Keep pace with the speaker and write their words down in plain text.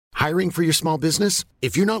Hiring for your small business?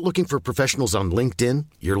 If you're not looking for professionals on LinkedIn,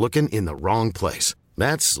 you're looking in the wrong place.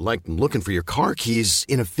 That's like looking for your car keys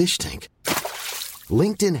in a fish tank.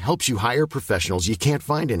 LinkedIn helps you hire professionals you can't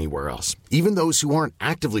find anywhere else, even those who aren't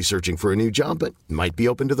actively searching for a new job but might be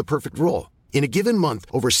open to the perfect role. In a given month,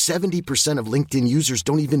 over 70% of LinkedIn users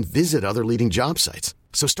don't even visit other leading job sites.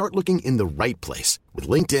 So start looking in the right place. With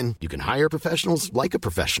LinkedIn, you can hire professionals like a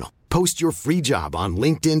professional. Post your free job on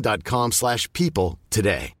linkedin.com/people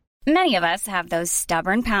today. Many of us have those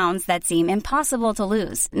stubborn pounds that seem impossible to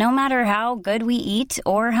lose, no matter how good we eat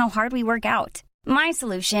or how hard we work out. My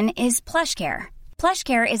solution is PlushCare.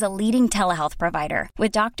 PlushCare is a leading telehealth provider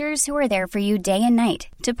with doctors who are there for you day and night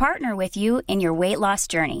to partner with you in your weight loss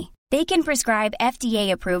journey. They can prescribe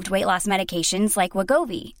FDA-approved weight loss medications like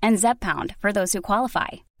Wegovy and Zepbound for those who qualify.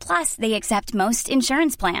 Plus, they accept most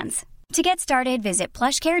insurance plans. To get started, visit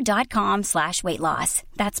plushcare.com/weightloss.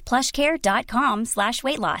 That's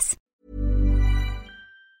plushcare.com/weightloss.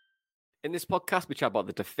 In this podcast, we chat about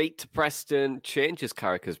the defeat to Preston, changes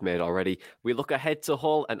Carrick made already. We look ahead to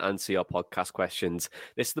Hull and answer your podcast questions.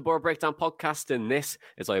 This is the Borough Breakdown podcast, and this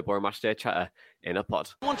is our Borough Matchday Chatter in a pod.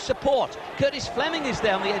 Wants support. Curtis Fleming is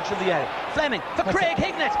there on the edge of the area. Fleming for Craig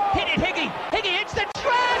Hignett. Hit it, Higgy. Higgy hits the treble!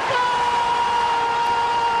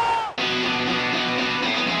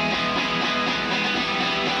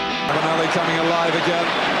 Avenelli coming alive again.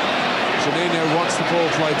 Juninho wants the ball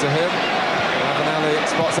played to him. Avenelli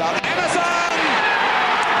spots out Emerson!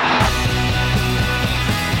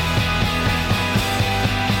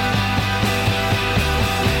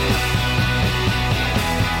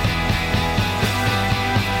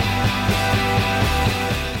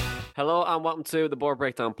 Hello and welcome to the Borough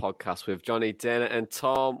Breakdown podcast with Johnny, Dana and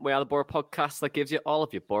Tom. We are the Borough podcast that gives you all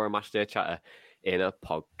of your Borough Matchday Chatter in a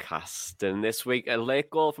podcast. And this week, a late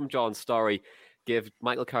goal from John Story gave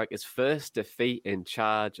Michael Carrick his first defeat in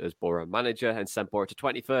charge as Borough manager and sent Borough to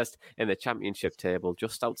 21st in the championship table,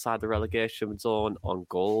 just outside the relegation zone on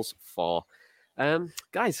goals for.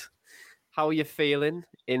 Guys, how are you feeling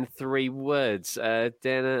in 3 words? Dana,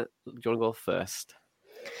 do you want to go first?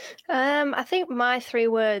 I think my 3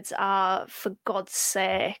 words are "for God's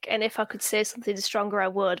sake," and if I could say something stronger, I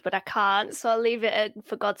would, but I can't, so I'll leave it at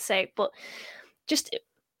 "for God's sake." But just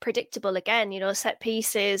predictable again, set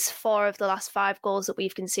pieces. 4 of the last 5 goals that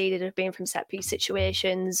we've conceded have been from set piece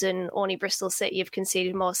situations, and only Bristol City have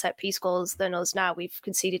conceded more set piece goals than us now. We've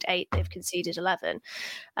conceded 8, they've conceded 11.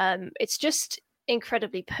 It's just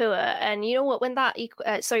incredibly poor. And you know what, when that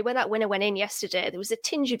winner went in yesterday, there was a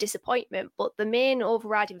tinge of disappointment, but the main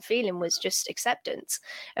overriding feeling was just acceptance.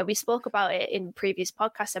 And we spoke about it in previous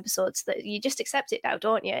podcast episodes, that you just accept it now,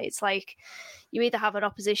 don't you? It's like you either have an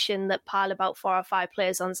opposition that pile about 4 or 5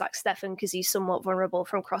 players on Zach Steffen because he's somewhat vulnerable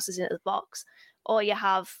from crosses into the box, or you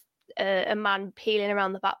have a man peeling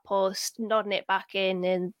around the back post, nodding it back in,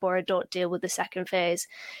 and Borough don't deal with the second phase.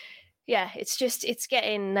 Yeah, it's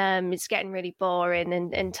getting really boring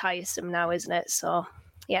and tiresome now, isn't it? So,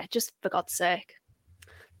 yeah, just for God's sake.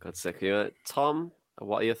 God's sake. Tom,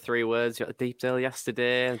 what are your 3 words? You got Deepdale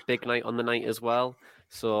yesterday, big night on the night as well.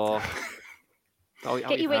 So,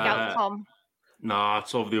 get your wig out, Tom. No,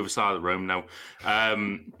 it's over the other side of the room now.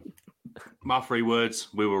 My 3 words: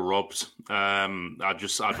 we were robbed. I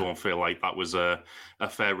don't feel like that was a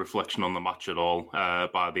fair reflection on the match at all.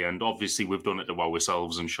 By the end, obviously we've done it to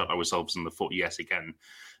ourselves and shot ourselves in the foot yet again,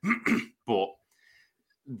 but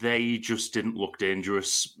they just didn't look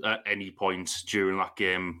dangerous at any point during that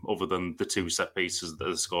game, other than the 2 set pieces that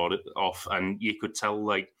they scored it off. And you could tell,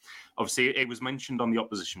 obviously it was mentioned on the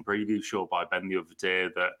opposition preview show by Ben the other day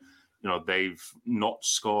that they've not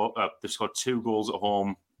scored. They've scored 2 goals at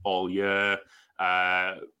home all year.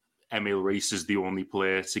 Emil Rees is the only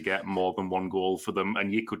player to get more than 1 goal for them,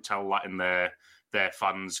 and you could tell that in their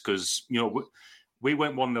fans, because we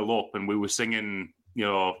went 1-0 up and we were singing,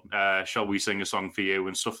 shall we sing a song for you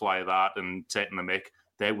and stuff like that, and taking the mick.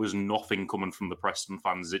 There was nothing coming from the Preston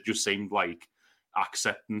fans. It just seemed like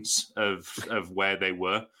acceptance of where they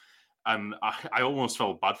were, and I almost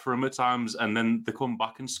felt bad for them at times. And then they come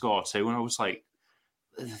back and score 2, and I was like,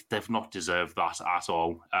 they've not deserved that at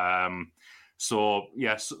all. So,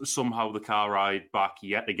 yes, somehow the car ride back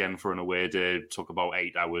yet again for an away day took about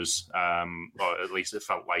 8 hours, or at least it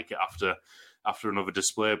felt like it after another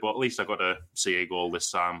display. But at least I got to see a goal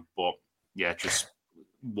this time. But, yeah, it just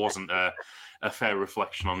wasn't a fair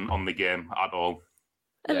reflection on the game at all.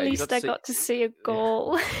 At least I got to see a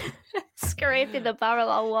goal. Scraping the barrel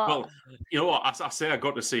or what? Well, you know what? I say I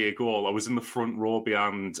got to see a goal. I was in the front row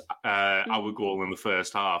behind our goal in the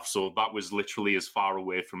first half, so that was literally as far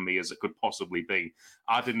away from me as it could possibly be.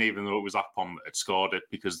 I didn't even know it was Akpom that had scored it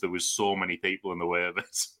because there was so many people in the way of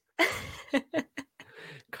it.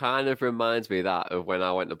 Kind of reminds me of when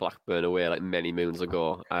I went to Blackburn away like many moons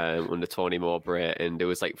ago under Tony Mowbray, and it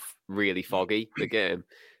was like really foggy the game,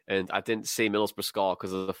 and I didn't see Middlesbrough score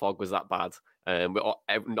because the fog was that bad.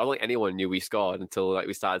 Not like anyone knew we scored until like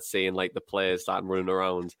we started seeing like the players starting running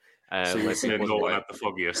around. So you're saying no one had the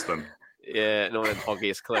foggiest then? Yeah, no one had the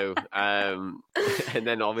foggiest clue. And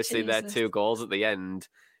then obviously their 2 goals at the end.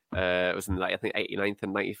 It was in like I think 89th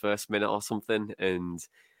and 91st minute or something, and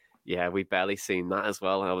yeah, we barely seen that as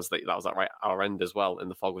well. And I was like, that was like right our end as well,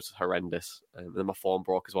 and the fog was horrendous. And then my phone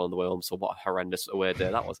broke as well on the way home. So what a horrendous away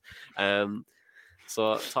day that was.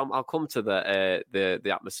 So Tom, I'll come to the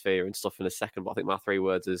atmosphere and stuff in a second. But I think my 3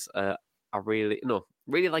 words is I really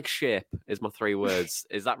like shape is my 3 words.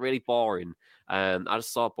 Is that really boring? I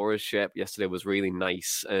just saw Borough's shape yesterday was really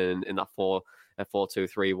nice, and in that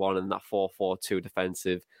 4-2-3-1 and that 4-4-2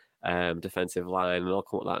 defensive line, and I'll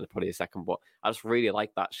come to that in probably a second. But I just really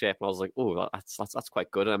like that shape, and I was like, oh, that's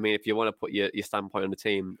quite good. I mean, if you want to put your standpoint on the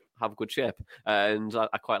team, have good shape, and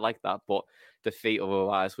I quite like that. But defeat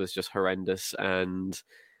otherwise was just horrendous, and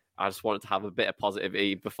I just wanted to have a bit of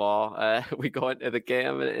positivity before we go into the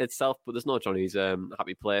game itself. But there's no Johnny's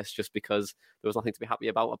happy place, just because there was nothing to be happy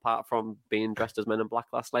about apart from being dressed as men in black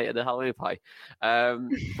last night at the Halloween pie.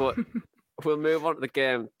 But we'll move on to the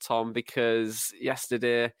game, Tom, because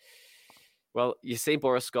yesterday, well, you seen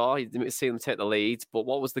Borough score, you didn't see them take the lead, but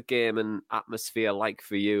what was the game and atmosphere like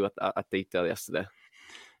for you at Deepdale yesterday?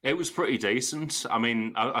 It was pretty decent. I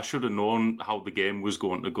mean, I should have known how the game was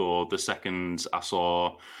going to go the second I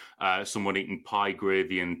saw someone eating pie,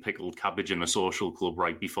 gravy and pickled cabbage in a social club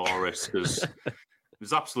right before us, because I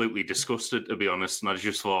was absolutely disgusted, to be honest. And I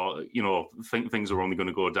just thought, things are only going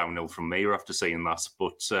to go downhill from there after seeing that.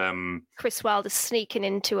 But Chris Wilder's sneaking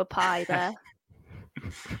into a pie there.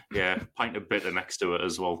 Yeah, pint of bitter next to it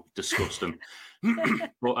as well. Disgusting.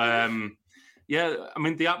 But yeah, I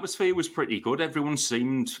mean, the atmosphere was pretty good. Everyone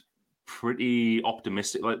seemed pretty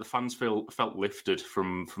optimistic. Like the fans felt lifted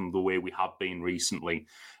from the way we have been recently.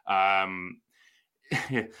 Going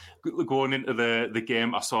into the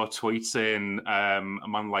game, I saw a tweet saying a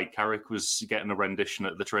man like Carrick was getting a rendition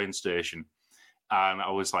at the train station, and I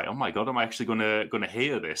was like, "Oh my god, am I actually gonna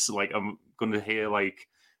hear this? Like, I'm gonna hear like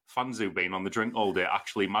fans who've been on the drink all day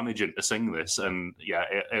actually managing to sing this." And yeah,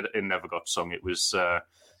 it never got sung. It was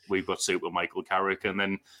We've Got Super Michael Carrick, and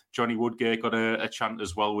then Johnny Woodgate got a chant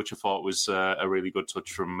as well, which I thought was a really good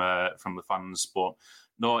touch from the fans. But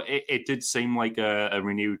no, it did seem like a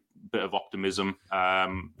renewed bit of optimism.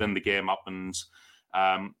 Then the game happened.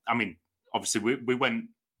 I mean, obviously we went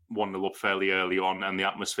 1-0 up fairly early on, and the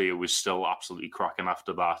atmosphere was still absolutely cracking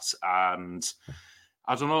after that. And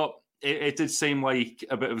I don't know, it did seem like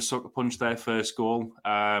a bit of a sucker punch, their first goal.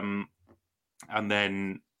 And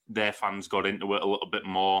then their fans got into it a little bit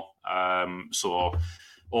more. So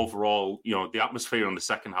overall, the atmosphere in the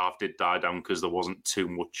second half did die down because there wasn't too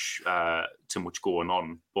much going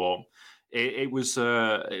on. But it was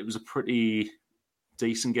a pretty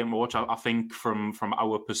decent game to watch. I think from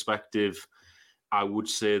our perspective, I would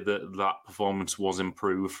say that performance was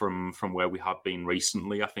improved from where we have been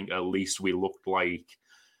recently. I think at least we looked like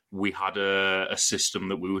we had a system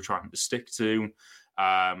that we were trying to stick to.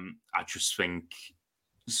 I just think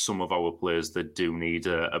some of our players that do need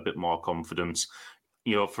a bit more confidence.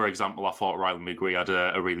 For example, I thought Riley McGree had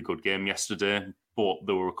a really good game yesterday, but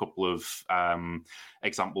there were a couple of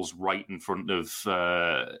examples right in front of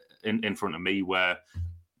me where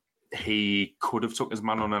he could have took his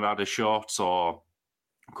man on and had a shot, or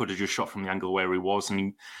could have just shot from the angle where he was,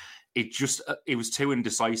 and it was too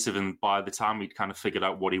indecisive. And by the time he'd kind of figured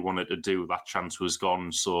out what he wanted to do, that chance was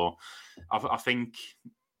gone. So I think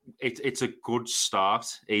it's a good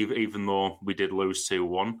start, even though we did lose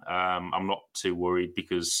 2-1. I'm not too worried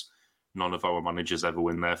because none of our managers ever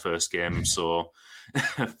win their first game. So,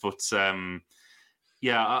 but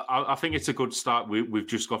yeah, I think it's a good start. We've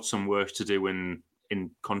just got some work to do in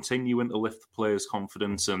continuing to lift the players'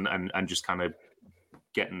 confidence and just kind of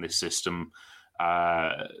getting this system,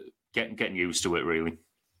 getting used to it, really.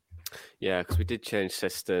 Yeah, because we did change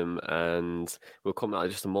system, and we'll come to that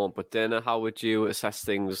in just a moment. But Dana, how would you assess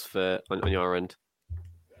things on your end?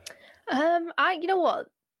 You know what?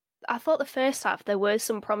 I thought the first half there were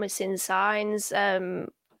some promising signs.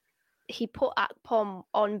 he put Akpom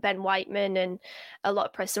on Ben Whiteman, and a lot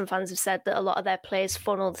of Preston fans have said that a lot of their players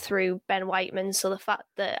funneled through Ben Whiteman. So the fact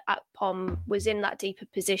that Akpom was in that deeper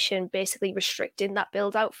position, basically restricting that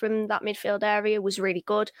build out from that midfield area, was really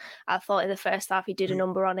good. I thought in the first half he did a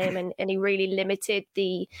number on him, and he really limited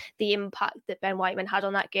the impact that Ben Whiteman had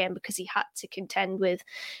on that game, because he had to contend with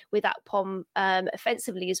Akpom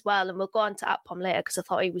offensively as well. And we'll go on to Akpom later, because I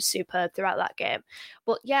thought he was superb throughout that game.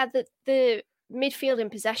 But yeah, the midfield in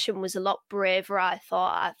possession was a lot braver, I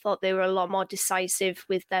thought. I thought they were a lot more decisive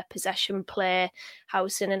with their possession play.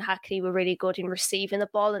 Howson and Hackney were really good in receiving the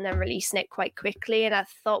ball and then releasing it quite quickly. And I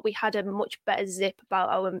thought we had a much better zip about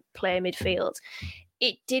our play midfield.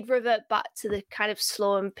 It did revert back to the kind of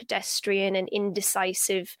slow and pedestrian and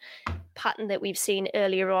indecisive pattern that we've seen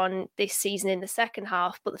earlier on this season in the second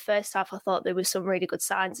half. But the first half, I thought there was some really good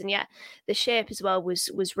signs. And yeah, the shape as well was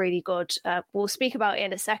really good. We'll speak about it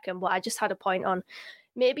in a second, but I just had a point on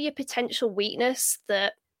maybe a potential weakness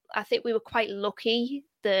that I think we were quite lucky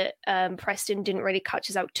that Preston didn't really catch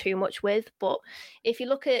us out too much with. But if you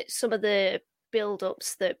look at some of the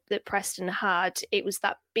build-ups that Preston had, it was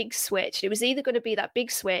that big switch. It was either going to be that big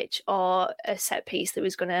switch or a set piece that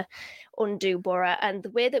was going to undo Borough. And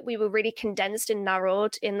the way that we were really condensed and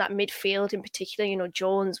narrowed in that midfield in particular,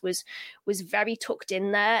 Jones was very tucked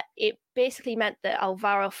in there. It basically meant that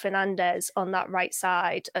Alvaro Fernandez on that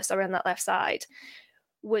on that left side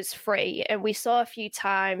was free. And we saw a few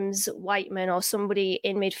times Whiteman or somebody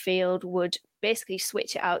in midfield would basically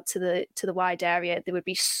switch it out to the wide area. There would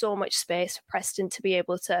be so much space for Preston to be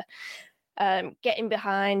able to get in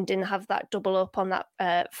behind and have that double up on that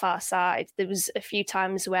far side. There was a few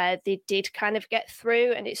times where they did kind of get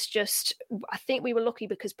through, and it's just, I think we were lucky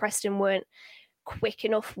because Preston weren't quick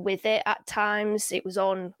enough with it at times. It was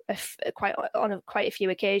on quite a few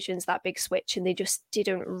occasions, that big switch, and they just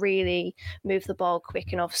didn't really move the ball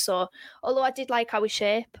quick enough. So although I did like our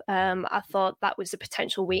shape, I thought that was a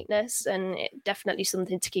potential weakness, and definitely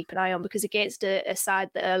something to keep an eye on, because against a side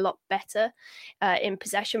that are a lot better in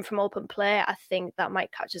possession from open play, I think that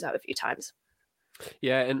might catch us out a few times.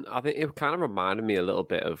 Yeah, and I think it kind of reminded me a little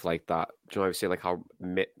bit of like that. Do you know, obviously, like how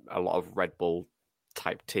a lot of Red Bull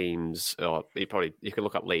type teams, or you can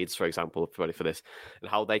look at Leeds, for example, for this, and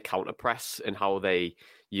how they counter press and how they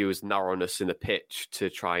use narrowness in the pitch to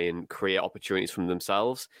try and create opportunities from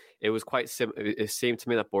themselves. It was quite it seemed to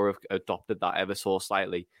me that Borough adopted that ever so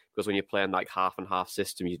slightly, because when you're playing like half and half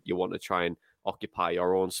system, you want to try and occupy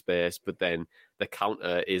your own space, but then the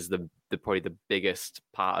counter is the probably the biggest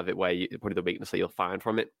part of it, where probably the weakness that you'll find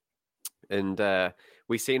from it. And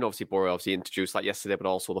we've seen obviously Borough introduced that yesterday, but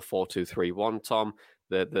also the 4-2-3-1, Tom,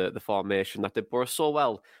 the formation that did Borough so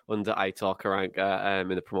well under Aitor Karanka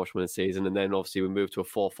in the promotion winning season. And then obviously we moved to a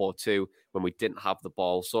 4-4-2 when we didn't have the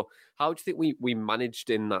ball. So how do you think we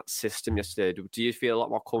managed in that system yesterday? Do you feel a lot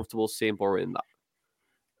more comfortable seeing Borough in that?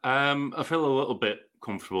 I feel a little bit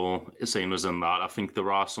comfortable seeing us in that. I think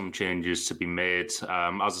there are some changes to be made. As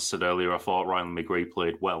I said earlier, I thought Ryan McGree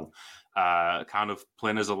played well. Kind of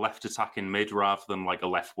playing as a left attacking mid rather than like a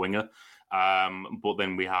left winger. But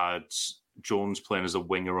then we had Jones playing as a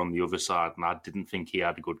winger on the other side, and I didn't think he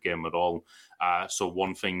had a good game at all. So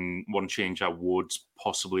one change I would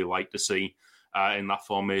possibly like to see in that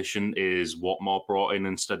formation is Watmore brought in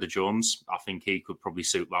instead of Jones. I think he could probably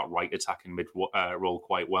suit that right attacking mid role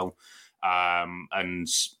quite well. And,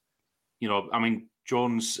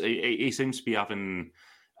 Jones, he seems to be having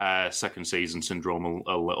second season syndrome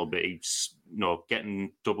a little bit. He's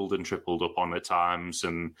getting doubled and tripled up on at times,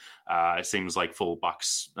 and it seems like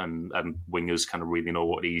fullbacks and wingers kind of really know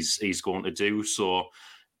what he's going to do. So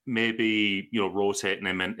maybe rotating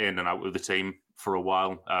him in and out of the team for a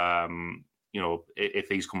while. If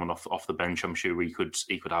he's coming off the bench, I'm sure he could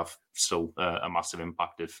have still a massive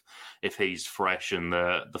impact if he's fresh and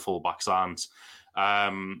the fullbacks aren't.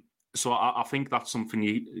 So I think that's something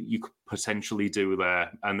you could potentially do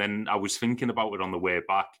there. And then I was thinking about it on the way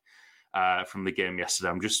back from the game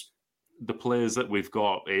yesterday. The players that we've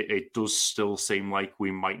got, it does still seem like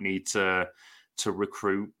we might need to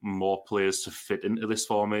recruit more players to fit into this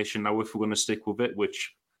formation now if we're going to stick with it,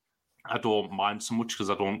 which I don't mind so much, because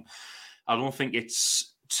I don't think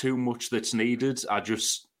it's too much that's needed.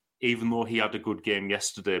 Even though he had a good game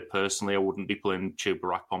yesterday, personally, I wouldn't be playing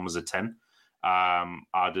Chuba Akpom as a 10.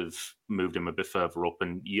 I'd have moved him a bit further up,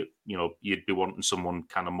 and you'd be wanting someone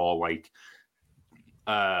kind of more like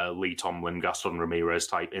Lee Tomlin, Gaston Ramirez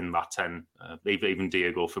type in that 10. Even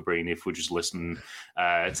Diego Fabrini, if we're just listening,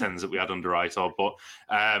 10s that we had under Aitor. But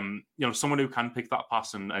someone who can pick that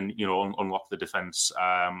pass and unlock the defence.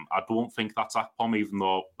 I don't think that's Akpom, even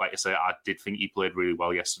though, like I say, I did think he played really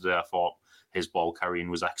well yesterday. I thought his ball carrying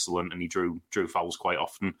was excellent, and he drew fouls quite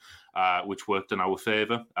often, which worked in our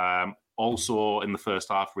favour. Also, in the first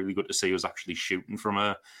half, really good to see us actually shooting from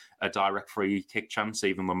a direct free kick chance,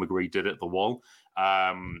 even when McGree did it at the wall.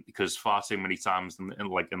 Because far too many times, in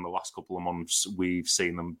the last couple of months, we've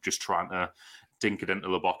seen them just trying to dink it into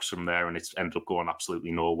the box from there, and it's ended up going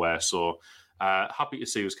absolutely nowhere. So happy to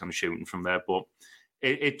see us kind of shooting from there, but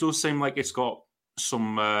it does seem like it's got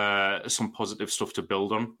some positive stuff to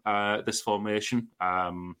build on, this formation.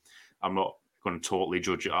 I'm not going to totally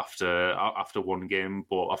judge it after one game,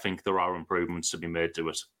 but I think there are improvements to be made to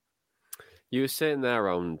it. You were sitting there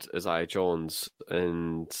around Isaiah Jones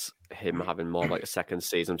and him having more like a second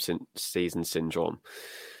season syndrome.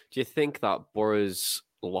 Do you think that Borough's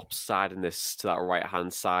lopsidedness to that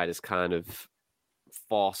right-hand side is kind of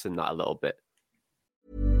forcing that a little bit?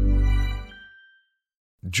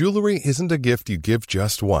 Jewelry isn't a gift you give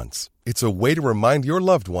just once. It's a way to remind your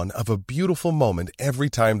loved one of a beautiful moment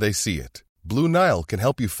every time they see it. Blue Nile can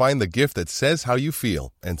help you find the gift that says how you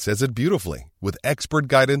feel and says it beautifully, with expert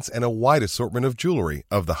guidance and a wide assortment of jewelry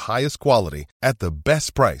of the highest quality at the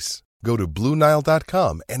best price. Go to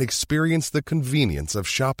BlueNile.com and experience the convenience of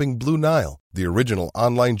shopping Blue Nile, the original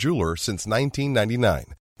online jeweler since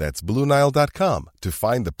 1999. That's BlueNile.com to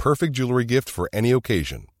find the perfect jewelry gift for any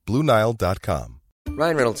occasion. BlueNile.com.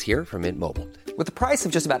 Ryan Reynolds here from Mint Mobile. With the price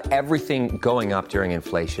of just about everything going up during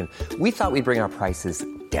inflation, we thought we'd bring our prices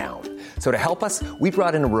down. So to help us, we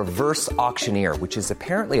brought in a reverse auctioneer, which is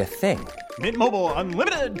apparently a thing. Mint Mobile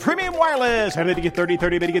Unlimited Premium Wireless. How to get 30,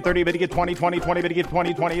 30, bit to get 30, bit to get 20, 20, 20, bit to get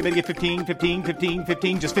 20, 20, bit to get 15, 15, 15,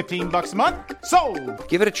 15, just $15 a month? Sold!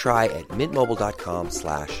 Give it a try at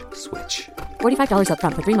mintmobile.com/switch. $45 up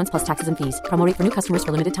front for 3 months plus taxes and fees. Promo rate for new customers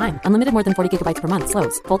for limited time. Unlimited more than 40 gigabytes per month.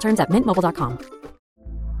 Slows full terms at mintmobile.com.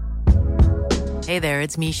 Hey there,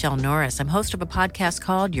 it's Michelle Norris. I'm host of a podcast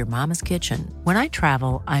called Your Mama's Kitchen. When I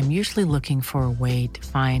travel, I'm usually looking for a way to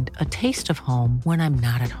find a taste of home when I'm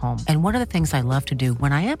not at home. And one of the things I love to do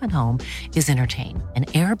when I am at home is entertain. And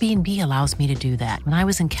Airbnb allows me to do that. When I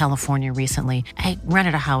was in California recently, I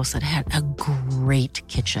rented a house that had a great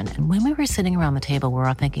kitchen. And when we were sitting around the table, we were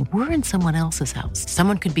all thinking, we're in someone else's house.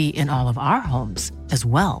 Someone could be in all of our homes as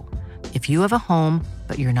well. If you have a home,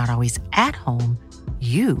 but you're not always at home,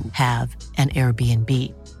 you have an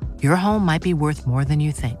Airbnb. Your home might be worth more than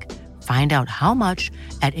you think. Find out how much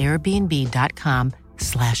at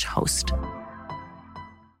airbnb.com/host.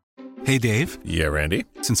 Hey, Dave. Yeah, Randy.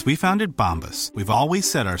 Since we founded Bombas, we've always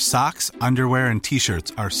said our socks, underwear, and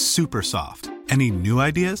T-shirts are super soft. Any new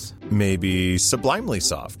ideas? Maybe sublimely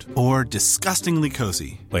soft. Or disgustingly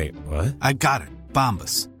cozy. Wait, what? I got it.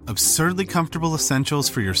 Bombas. Absurdly comfortable essentials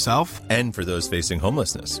for yourself and for those facing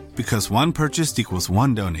homelessness. Because one purchased equals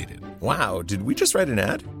one donated. Wow, did we just write an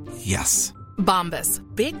ad? Yes. Bombas.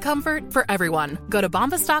 Big comfort for everyone. Go to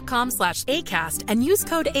bombas.com/ACAST and use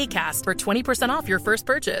code ACAST for 20% off your first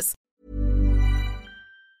purchase.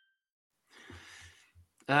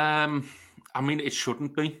 I mean, it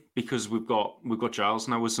shouldn't be, because we've got Giles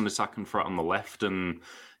now as an attacking threat on the left, and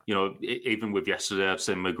you know, even with yesterday, I'd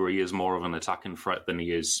say McGree is more of an attacking threat than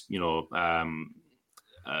he is,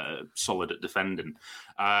 solid at defending.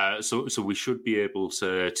 So we should be able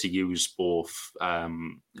to use both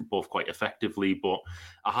quite effectively. But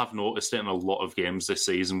I have noticed it in a lot of games this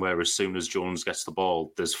season, where as soon as Jones gets the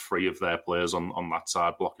ball, there's 3 of their players on that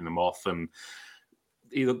side blocking him off, and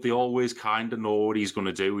they always kind of know what he's going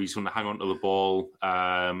to do. He's going to hang on to the ball,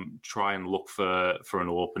 try and look for an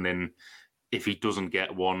opening. If he doesn't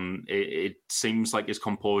get one, it seems like his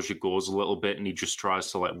composure goes a little bit, and he just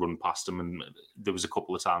tries to run past him. And there was a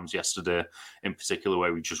couple of times yesterday, in particular,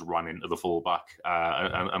 where he just ran into the fullback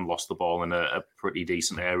and lost the ball in a pretty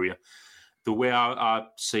decent area. The way I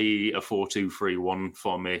see a 4-2-3-1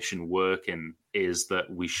 formation working is that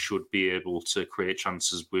we should be able to create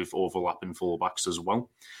chances with overlapping fullbacks as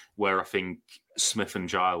well, where I think Smith and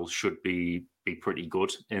Giles should be pretty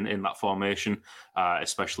good in that formation,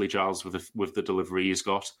 especially Giles with the delivery he's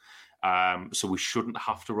got. So we shouldn't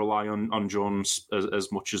have to rely on Jones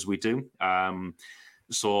as much as we do.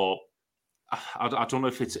 So I don't know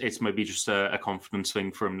if it's maybe just a confidence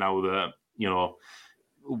thing for him now that, you know,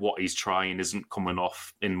 what he's trying isn't coming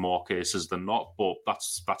off in more cases than not, but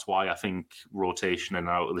that's why I think rotation in and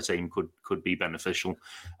out of the team could be beneficial,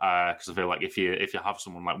 because I feel like if you have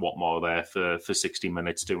someone like Watmore there for 60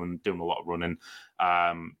 minutes doing a lot of running,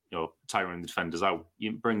 tiring the defenders out,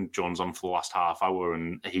 you bring Jones on for the last half hour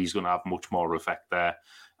and he's going to have much more effect there,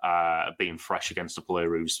 being fresh against a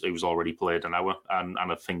player who's already played an hour, and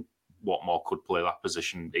I think Watmore could play that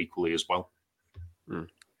position equally as well.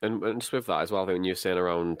 And just with that as well, I think when you're saying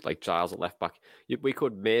around like Giles at left back, we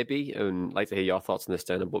could maybe, and I'd like to hear your thoughts on this,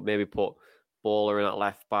 Dan, but maybe put Bowler in at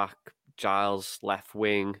left back, Giles left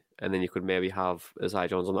wing, and then you could maybe have Isaiah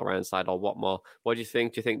Jones on the right hand side or what more. What do you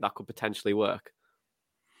think? Do you think that could potentially work?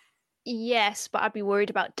 Yes, but I'd be worried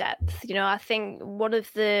about depth. I think one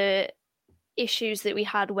of the issues that we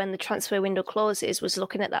had when the transfer window closes was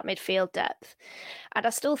looking at that midfield depth. And I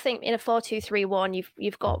still think in a 4-2-3-1,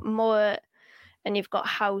 you've got Moore and you've got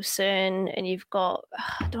Howson and you've got,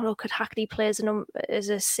 I don't know, could Hackney play as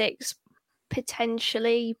a 6?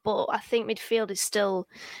 Potentially, but I think midfield is still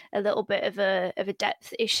a little bit of a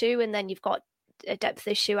depth issue, and then you've got a depth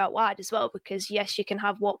issue out wide as well, because yes, you can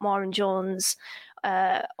have Watmore and Jones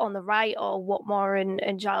on the right or Watmore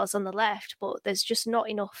and Giles on the left, but there's just not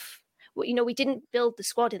enough. We didn't build the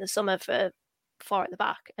squad in the summer for 4 at the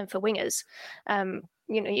back and for wingers.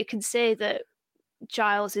 You can say that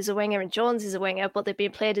Giles is a winger and Jones is a winger, but they've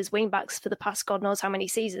been played as wing backs for the past God knows how many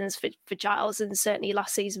seasons for Giles, and certainly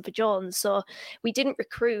last season for Jones. So we didn't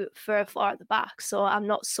recruit for a 4 at the back, so I'm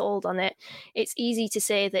not sold on it. It's easy to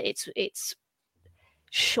say that it's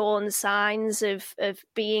shown signs of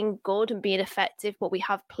being good and being effective, but we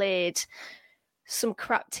have played some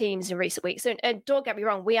crap teams in recent weeks. And don't get me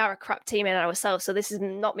wrong, we are a crap team in ourselves, so this is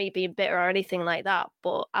not me being bitter or anything like that,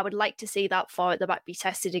 but I would like to see that 4 at the back be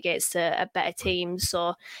tested against a better team.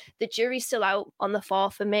 So the jury's still out on the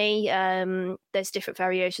 4 for me. There's different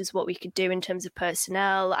variations of what we could do in terms of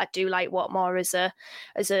personnel. I do like Watmore as a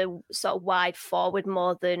sort of wide forward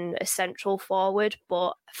more than a central forward,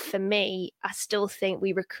 but for me, I still think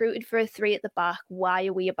we recruited for a 3 at the back. Why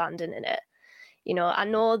are we abandoning it? I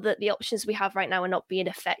know that the options we have right now are not being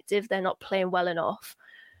effective. They're not playing well enough.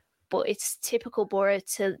 But it's typical Borough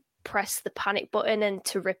to press the panic button and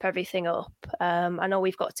to rip everything up. I know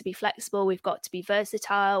we've got to be flexible. We've got to be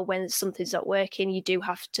versatile. When something's not working, you do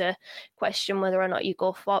have to question whether or not you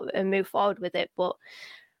go forward and move forward with it. But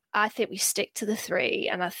I think we stick to the 3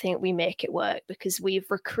 and I think we make it work because we've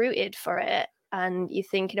recruited for it. And you're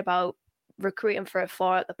thinking about recruiting for a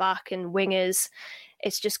 4 at the back and wingers.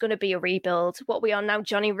 It's just going to be a rebuild. What we are now,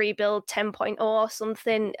 Johnny, rebuild 10.0 or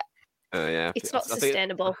something. Yeah, it's not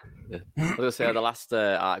sustainable. I was going to say the last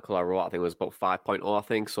article I wrote, I think, was about 5.0, I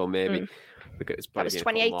think. So maybe it's probably that was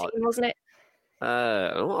 2018, wasn't it?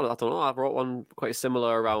 I don't know. I wrote one quite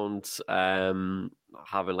similar around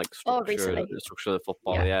having like structure in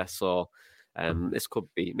football. Yeah. So this could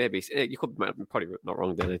be maybe you could probably not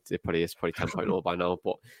wrong. Then it probably is 10.0 by now.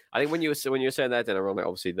 But I think when you were saying that, then around like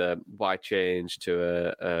obviously the why change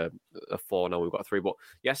to a 4 now we've got a 3. But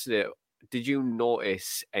yesterday, did you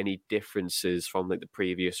notice any differences from like the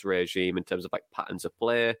previous regime in terms of like patterns of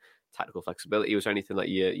play, tactical flexibility? Was there anything that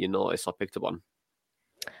you noticed or picked up on?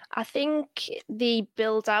 I think the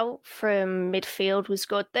build out from midfield was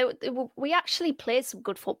good. We actually played some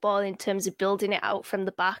good football in terms of building it out from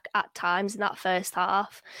the back at times in that first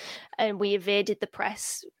half. And we evaded the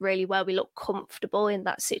press really well. We looked comfortable in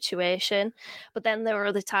that situation. But then there were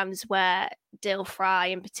other times where Dale Fry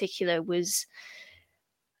in particular was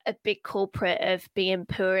a big culprit of being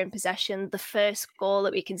poor in possession. The first goal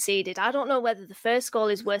that we conceded, I don't know whether the first goal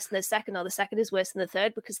is worse than the second or the second is worse than the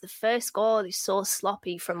third, because the first goal is so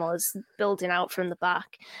sloppy from us building out from the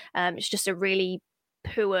back. It's just a really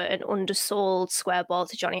poor and undersold square ball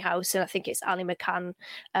to Johnny Howson. I think it's Ali McCann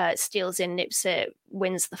steals in, nips it,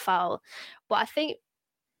 wins the foul. But I think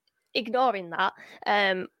ignoring that,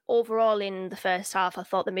 overall in the first half, I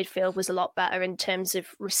thought the midfield was a lot better in terms of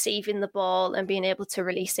receiving the ball and being able to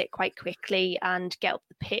release it quite quickly and get up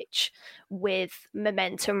the pitch with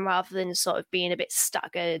momentum rather than sort of being a bit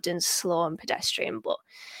staggered and slow and pedestrian. But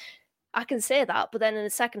I can say that. But then in the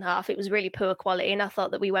second half, it was really poor quality. And I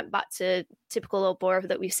thought that we went back to typical old Borough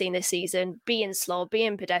that we've seen this season, being slow,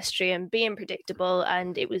 being pedestrian, being predictable.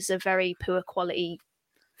 And it was a very poor quality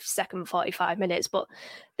second 45 minutes. But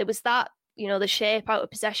there was that, the shape out of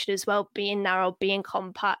possession as well, being narrow, being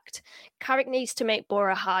compact. Carrick needs to make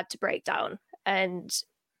Borough hard to break down. And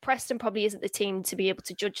Preston probably isn't the team to be able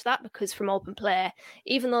to judge that, because from open play,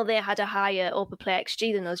 even though they had a higher open play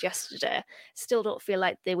XG than us yesterday, still don't feel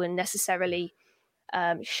like they were necessarily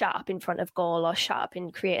sharp in front of goal or sharp in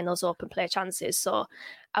creating those open play chances. So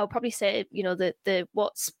I would probably say, the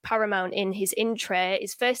what's paramount in his in-tray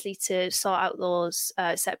is firstly to sort out those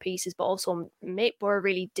set pieces, but also make Borough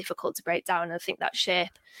really difficult to break down. And I think that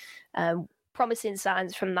shape, promising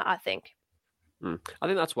signs from that, I think. I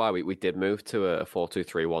think that's why we did move to a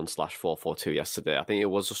 4-2-3-1/4-4-2 yesterday. I think it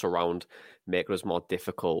was just around making us more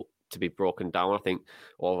difficult to be broken down. I think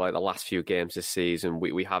over like the last few games this season,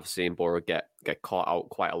 we have seen Borough get caught out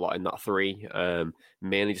quite a lot in that 3,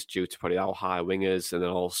 mainly just due to probably our high wingers and then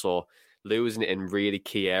also losing it in really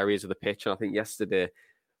key areas of the pitch. And I think yesterday,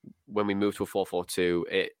 when we moved to a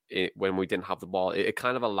 4-4-2, when we didn't have the ball, it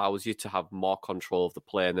kind of allows you to have more control of the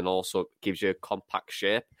play and then also gives you a compact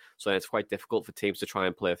shape. So then it's quite difficult for teams to try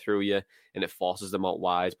and play through you and it forces them out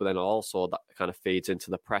wide. But then also that kind of feeds into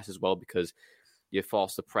the press as well because you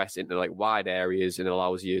force the press into like wide areas and it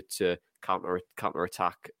allows you to counter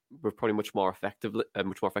attack probably much more effectively.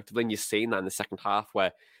 And you've seen that in the second half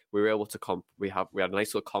where we were able to we had a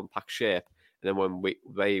nice little compact shape, and then when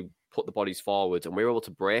they put the bodies forward and we were able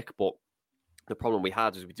to break, but the problem we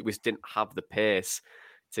had is we just didn't have the pace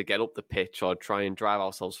to get up the pitch or try and drive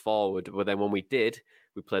ourselves forward. But then when we did,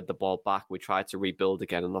 we played the ball back, we tried to rebuild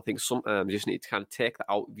again. And I think sometimes you just need to kind of take that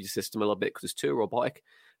out of your system a little bit because it's too robotic.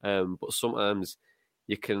 But sometimes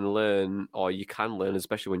you can learn,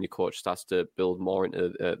 especially when your coach starts to build more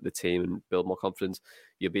into the team and build more confidence,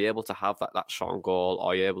 you'll be able to have that shot on goal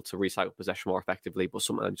or you're able to recycle possession more effectively. But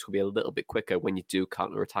sometimes it could be a little bit quicker when you do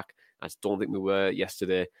counter-attack. I just don't think we were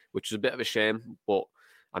yesterday, which was a bit of a shame. But,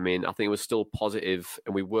 I mean, I think it was still positive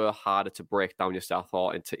and we were harder to break down yesterday, I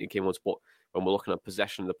thought, in game ones. But when we're looking at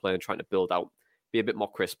possession of the play and trying to build out, be a bit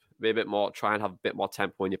more crisp, try and have a bit more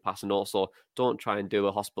tempo in your pass, and also don't try and do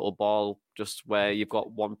a hospital ball just where you've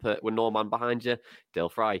got with no man behind you. Dale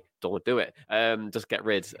Fry, don't do it. Just get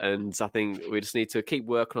rid. And I think we just need to keep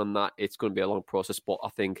working on that. It's going to be a long process, but I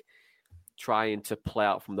think trying to play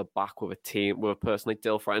out from the back with a team, with a person like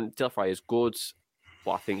Dale Fry, and Dale Fry is good,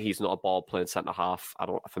 but I think he's not a ball playing centre half.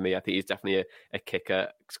 For me, I think he's definitely a kicker.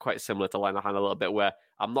 It's quite similar to Lenihan a little bit, where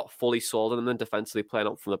I'm not fully sold on them defensively playing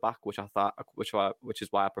up from the back, which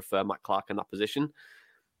is why I prefer Matt Clark in that position.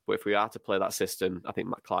 But if we are to play that system, I think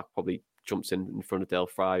Matt Clark probably jumps in front of Dale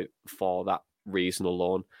Fry for that reason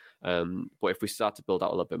alone. But if we start to build out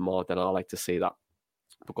a little bit more, then I like to see that.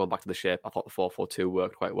 But going back to the shape, I thought the 4-4-2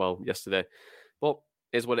 worked quite well yesterday. But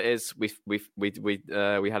is what it is. We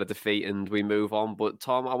had a defeat and we move on. But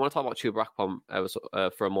Tom, I want to talk about Chuba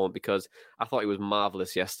Akpom for a moment because I thought he was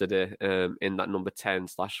marvellous yesterday in that number 10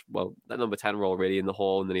 role really in the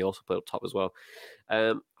hole, and then he also played up top as well.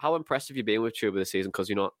 How impressed have you been with Chuba this season? Because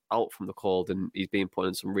you're not out from the cold and he's been putting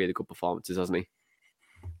in some really good performances, hasn't he?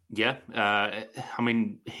 Yeah, I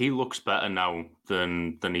mean, he looks better now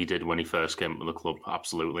than he did when he first came to the club.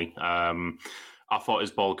 Absolutely. I thought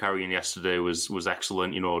his ball carrying yesterday was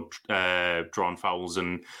excellent, drawing fouls,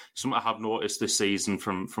 and something I have noticed this season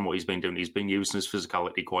from what he's been doing, he's been using his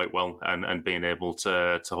physicality quite well and being able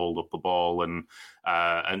to hold up the ball and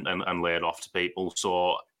lay it off to people.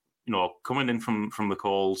 So, coming in from the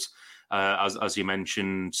calls, as you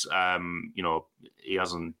mentioned, he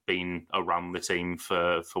hasn't been around the team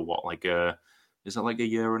for what, is it like a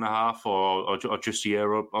year and a half or just a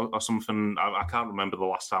year or something? I can't remember the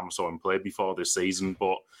last time I saw him play before this season,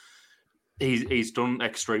 but he's done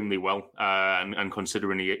extremely well. And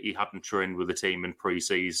considering he hadn't trained with the team in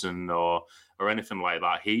pre-season or anything like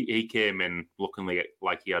that, he came in looking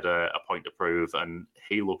like he had a point to prove, and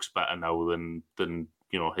he looks better now than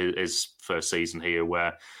his first season here,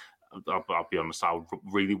 where I'll be honest, I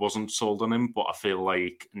really wasn't sold on him, but I feel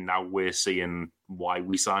like now we're seeing why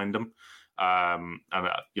we signed him. I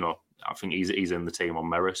think he's in the team on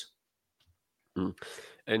merit.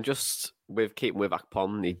 And just with keeping with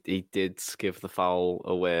Akpom, he did give the foul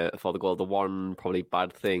away for the goal. The one probably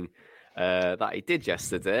bad thing that he did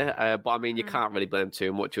yesterday, but I mean you can't really blame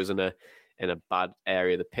too much. It was in a bad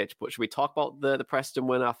area of the pitch. But should we talk about the Preston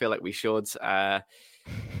win? I feel like we should.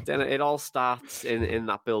 Then it all starts in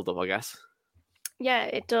that build-up, I guess. Yeah,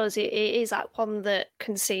 it does. It is Akpom that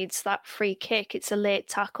concedes that free kick. It's a late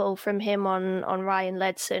tackle from him on Ryan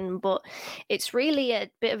Ledson, but it's really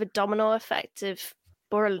a bit of a domino effect of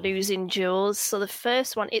Borough losing duels. So the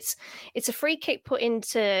first one, it's a free kick put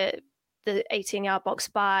into the 18-yard box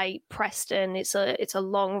by Preston. It's a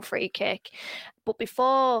long free kick. But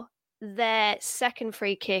before their second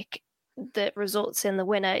free kick that results in the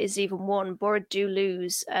winner is even won, Borough do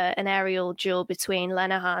lose an aerial duel between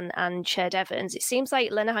Lenihan and Ched Evans. It seems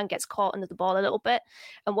like Lenihan gets caught under the ball a little bit,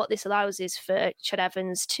 and what this allows is for Ched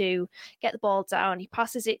Evans to get the ball down. He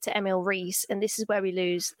passes it to Emil Rees, and this is where we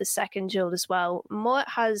lose the second duel as well. Mort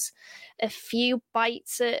has a few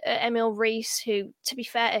bites at Emil Rees, who, to be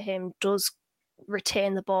fair to him, does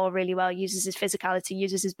retain the ball really well, uses his physicality,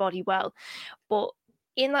 uses his body well, but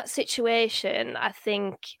in that situation, I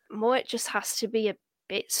think Mort just has to be a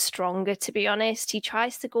bit stronger, to be honest. He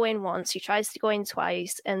tries to go in once, he tries to go in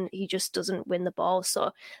twice, and he just doesn't win the ball.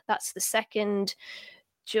 So that's the second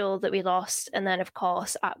duel that we lost, and then of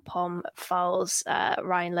course Akpom fouls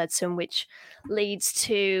Ryan Ledson, which leads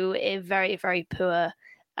to a very, very poor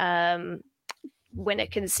winner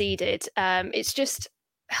conceded. It's just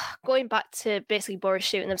going back to basically Boris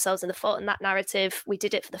shooting themselves in the foot and that narrative. We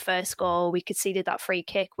did it for the first goal. We conceded that free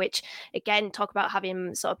kick, which again, talk about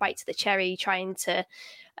having sort of bite to the cherry, trying to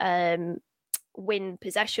win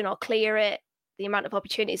possession or clear it. The amount of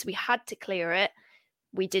opportunities we had to clear it,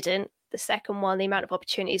 we didn't. The second one, the amount of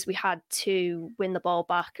opportunities we had to win the ball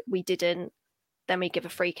back, we didn't. Then we give a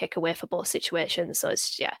free kick away for both situations. So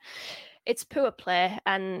it's poor play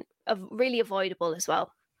and really avoidable as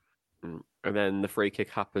well. And then the free kick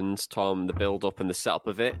happens, Tom, the build-up and the setup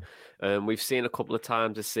of it. We've seen a couple of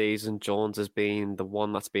times this season, Jones has been the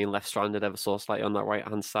one that's been left stranded ever so slightly on that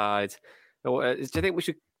right-hand side. Do you think we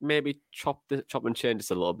should maybe chop and change this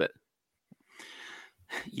a little bit?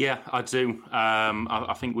 Yeah, I do.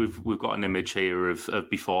 I think we've got an image here of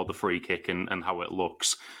before the free kick and how it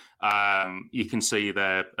looks. You can see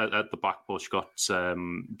there at the back post, you got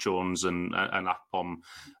Jones and Akpom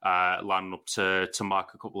lining up to mark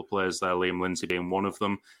a couple of players there, Liam Lindsay being one of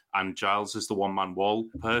them, and Giles is the one-man wall.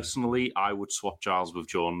 Personally, I would swap Giles with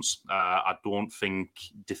Jones. I don't think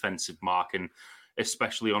defensive marking,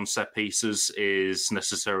 especially on set pieces, is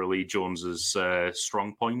necessarily Jones's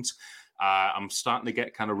strong point. I'm starting to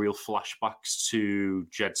get kind of real flashbacks to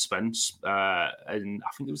Jed Spence, and I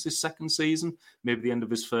think it was his second season, maybe the end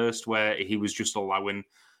of his first, where he was just allowing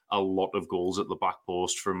a lot of goals at the back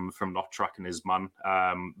post from not tracking his man,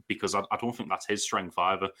 because I don't think that's his strength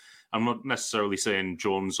either. I'm not necessarily saying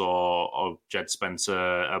Jones or Jed Spence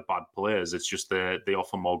are bad players. It's just they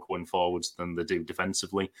offer more going forwards than they do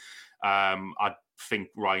defensively. I think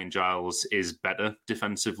Ryan Giles is better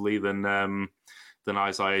defensively than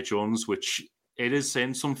Isaiah Jones, which it is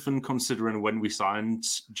saying something considering when we signed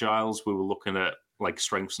Giles, we were looking at like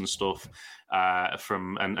strengths and stuff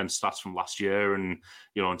from stats from last year, and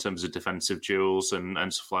in terms of defensive duels and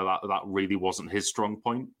stuff like that really wasn't his strong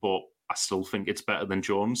point, but I still think it's better than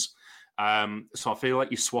Jones. So I feel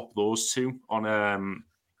like you swap those two on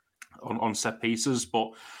set pieces.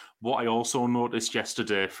 But what I also noticed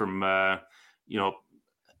yesterday from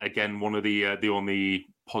again, one of the only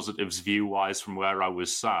positives view-wise from where I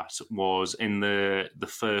was sat was in the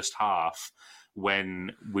first half when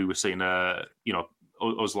we were seeing us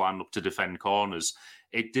line up to defend corners.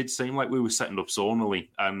 It did seem like we were setting up zonally,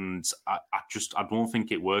 and I don't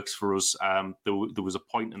think it works for us. There was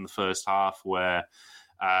a point in the first half where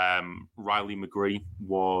Riley McGree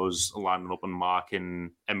was lining up and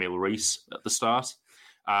marking Emil Rees at the start,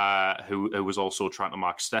 who was also trying to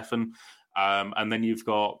mark Stefan. And then you've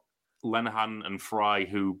got Lenihan and Fry,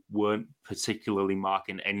 who weren't particularly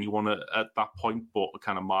marking anyone at that point, but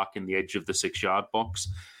kind of marking the edge of the 6-yard box.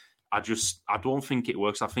 I don't think it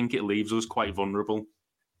works. I think it leaves us quite vulnerable.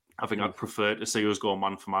 I think I'd prefer to see us go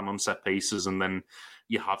man for man on set pieces, and then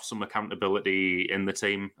you have some accountability in the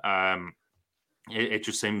team. It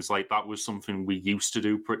just seems like that was something we used to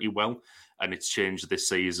do pretty well, and it's changed this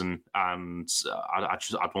season, and I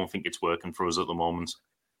don't think it's working for us at the moment.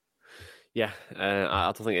 Yeah, I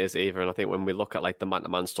don't think it is either. And I think when we look at like the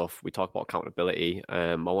man-to-man stuff, we talk about accountability.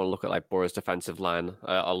 I want to look at like Borough's defensive line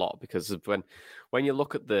a lot, because when you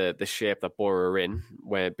look at the shape that Borough are in,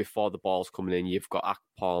 where before the ball's coming in, you've got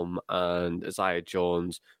Akpom and Isaiah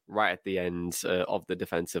Jones right at the end of the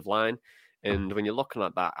defensive line. And when you're looking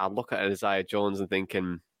at that, I look at Isaiah Jones and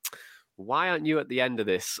thinking, why aren't you at the end of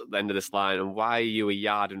this line, and why are you a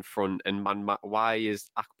yard in front? And why is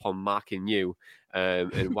Akpom marking you?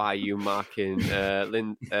 And why are you marking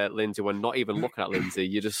Lindsay when not even looking at Lindsay?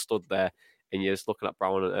 You just stood there and you're just looking at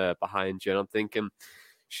Brown behind you. And I'm thinking,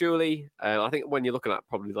 surely, I think when you're looking at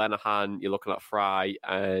probably Lenihan, you're looking at Fry,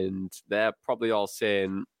 and they're probably all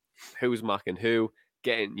saying who's marking who,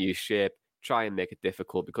 get in new shape, try and make it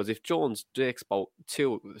difficult. Because if Jones takes about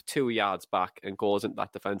two yards back and goes into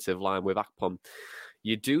that defensive line with Akpom,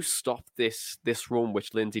 you do stop this run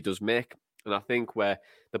which Lindsay does make. And I think where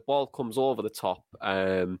the ball comes over the top,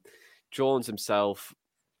 Jones himself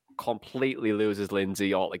completely loses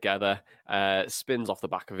Lindsay altogether, spins off the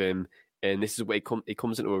back of him, and this is where he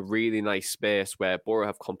comes into a really nice space where Borough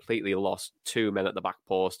have completely lost two men at the back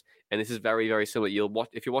post. And this is very, very similar.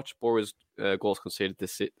 If you watch Borough's goals conceded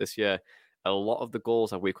this year, a lot of the goals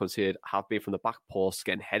that we've conceded have been from the back post,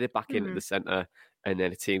 getting headed back into the centre, and then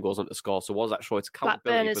the team goes on to score. So was that show it's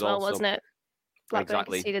accountability? Blackburn as well, wasn't it? Blackburn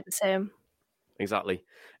conceded the same. Exactly.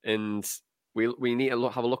 And we need to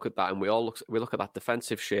have a look at that, and we look at that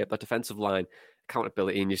defensive shape, that defensive line,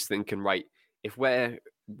 accountability, and you're just thinking, right, if we're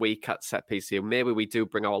weak at set piece here. Maybe we do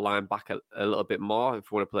bring our line back a little bit more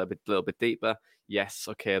if we want to play a little bit deeper. Yes,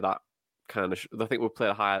 okay, that kind of. I think we'll play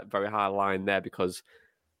a very high line there because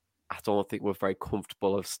I don't think we're very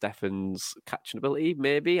comfortable of Stefan's catching ability.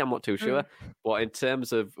 Maybe I'm not too sure, but in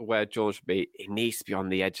terms of where Jones should be, he needs to be on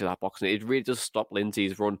the edge of that box, and it really does stop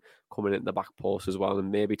Lindsay's run coming in the back post as well. And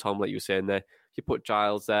maybe Tom, like you were saying there, if you put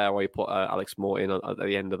Giles there or you put Alex Moore in at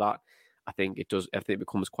the end of that, I think it does. I think it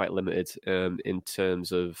becomes quite limited in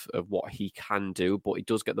terms of what he can do. But he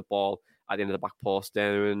does get the ball at the end of the back post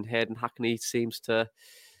there, and Hayden Hackney seems to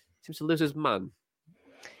lose his man.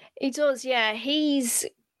 He does, yeah. He's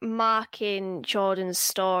marking Jordan's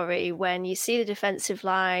Story when you see the defensive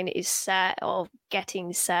line is set or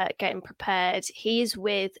getting prepared. He's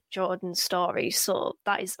with Jordan's Story, so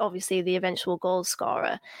that is obviously the eventual goal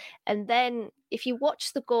scorer. And then if you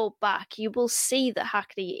watch the goal back, you will see that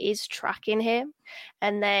Hackney is tracking him,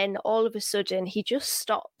 and then all of a sudden he just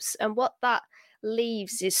stops. And what that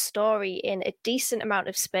leaves his Story in a decent amount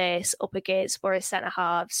of space up against Borough centre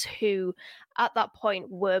halves who at that point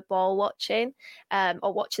were ball watching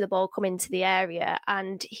or watching the ball come into the area,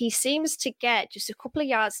 and he seems to get just a couple of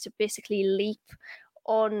yards to basically leap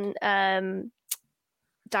on Darragh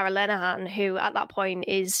Lenihan, who at that point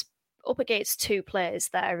is up against two players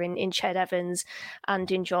there in Ched Evans and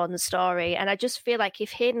in Jordan Story. And I just feel like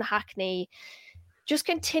if Hayden Hackney just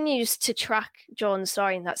continues to track Jordan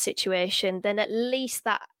Story in that situation, then at least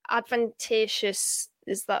that advantageous,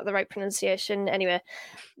 is that the right pronunciation? Anyway,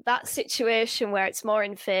 that situation where it's more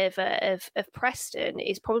in favour of Preston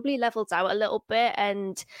is probably levelled out a little bit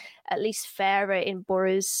and at least fairer in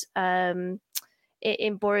Borough's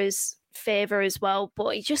favour as well.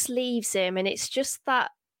 But it just leaves him, and it's just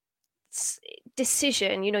that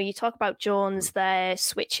decision. You know, you talk about Jones there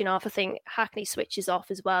switching off. I think Hackney switches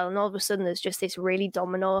off as well, and all of a sudden there's just this really bad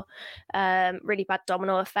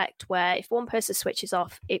domino effect where if one person switches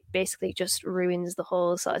off, it basically just ruins the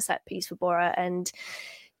whole sort of set piece for Borough. And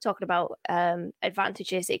talking about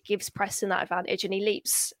advantages, it gives Preston that advantage, and he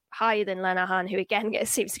leaps higher than Lenihan, who again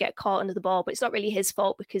seems to get caught under the ball, but it's not really his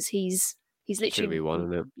fault because he's literally 2v1,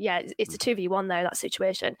 isn't it? Yeah, it's a 2v1 there, that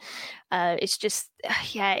situation. It's just,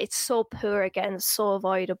 it's so poor again, so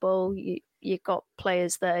avoidable. You've got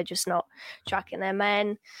players that are just not tracking their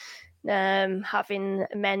men, having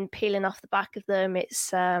men peeling off the back of them.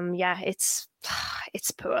 It's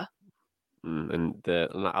poor. And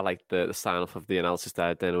I like the sign off of the analysis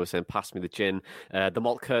there. Dana was saying, "Pass me the gin." The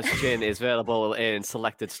malt curse gin is available in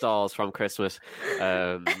selected stores from Christmas.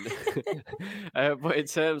 But in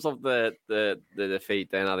terms of the defeat,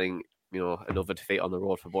 then I think another defeat on the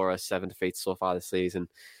road for Borough, 7 defeats so far this season.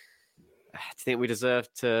 Do you think we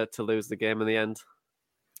deserve to lose the game in the end?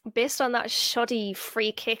 Based on that shoddy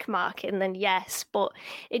free kick marking, then yes. But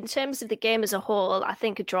in terms of the game as a whole, I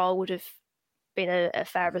think a draw would have been a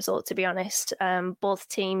fair result, to be honest. Both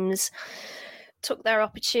teams took their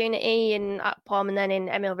opportunity in Akpom and then in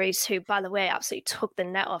Emil Rees, who, by the way, absolutely took the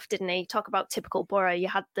net off, didn't he? Talk about typical Borough. You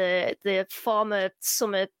had the former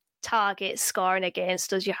summer target scoring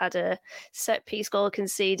against us. You had a set-piece goal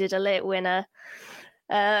conceded, a late winner.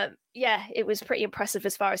 It was pretty impressive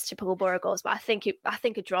as far as typical Borough goes, but I think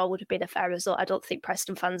a draw would have been a fair result. I don't think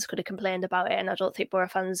Preston fans could have complained about it, and I don't think Borough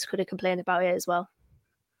fans could have complained about it as well.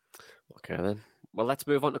 Okay, then. Well, let's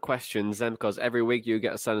move on to questions then, because every week you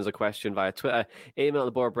get to send us a question via Twitter, email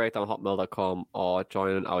the BorougHBreakdown@hotmail.com, or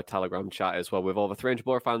join our Telegram chat as well with over 300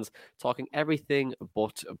 Borough fans talking everything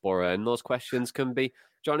but Borough. And those questions can be,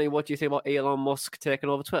 Johnny, what do you think about Elon Musk taking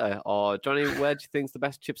over Twitter? Or Johnny, where do you think the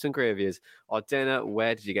best chips and gravy is? Or Dana,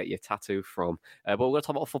 where did you get your tattoo from? But we're going to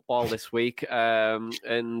talk about football this week. And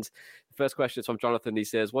the first question is from Jonathan. He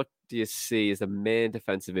says, what do you see as the main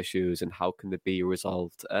defensive issues and how can they be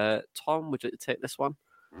resolved? Tom, would you take this one?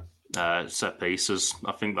 Set pieces.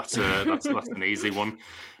 I think that's an easy one.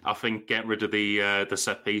 I think getting rid of the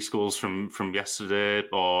set piece goals from yesterday,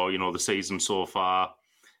 or the season so far,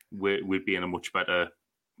 we'd be in a much better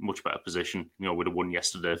position. We'd have won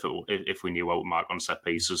yesterday if we knew how to mark on set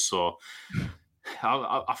pieces. So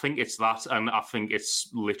I think it's that, and I think it's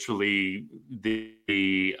literally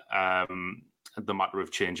the matter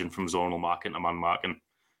of changing from zonal marking to man marking.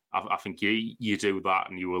 I think you do that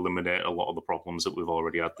and you eliminate a lot of the problems that we've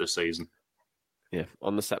already had this season. Yeah,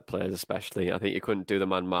 on the set players especially. I think you couldn't do the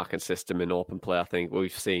man marking system in open play. I think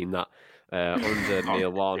we've seen that under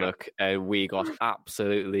Neil Warnock, and we got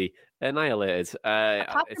absolutely annihilated.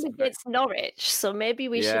 Apart from against Norwich, so maybe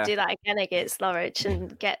we should do that again against Norwich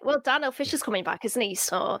and Daniel Fisher's coming back, isn't he?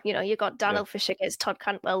 So, you got Daniel Fisher against Todd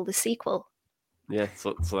Cantwell, the sequel. Yeah,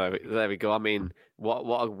 so there we go. I mean, what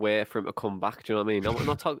a way for him to come back, do you know what I mean?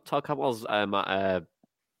 Not Todd Cantwell's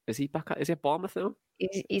Is he back? Is he at Bournemouth now?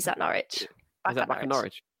 He's at Norwich. Is that back at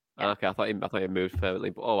Norwich? Yeah. Okay, I thought he moved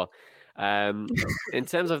permanently, but oh well. In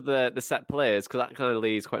terms of the set players, because that kind of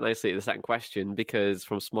leads quite nicely to the second question, because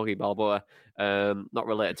from Smoggy Balboa, not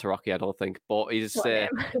related to Rocky, I don't think, but he's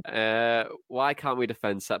why can't we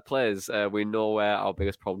defend set players? We know where our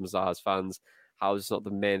biggest problems are as fans. How is it not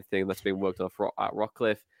the main thing that's being worked on at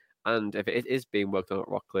Rockcliffe? And if it is being worked on at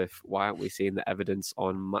Rockcliffe, why aren't we seeing the evidence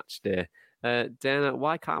on match day? Dana,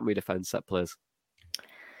 why can't we defend set players?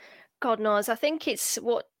 God knows. I think it's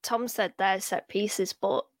what Tom said there, set pieces,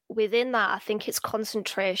 but within that, I think it's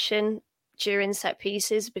concentration during set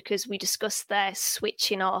pieces, because we discussed there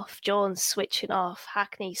switching off, Jones switching off,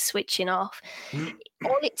 Hackney switching off.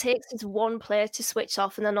 All it takes is one player to switch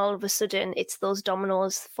off, and then all of a sudden it's those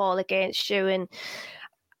dominoes fall against you. And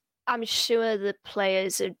I'm sure the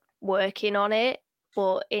players are working on it,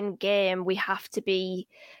 but in game we have to be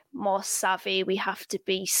more savvy. We have to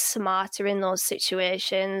be smarter in those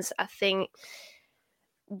situations. I think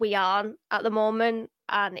we aren't at the moment,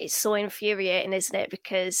 and it's so infuriating, isn't it?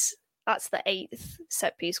 Because that's the 8th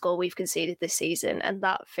set-piece goal we've conceded this season, and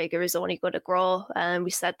that figure is only going to grow. And we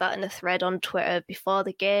said that in a thread on Twitter before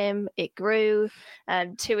the game. It grew,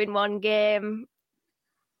 2 in 1 game.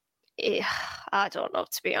 I don't know,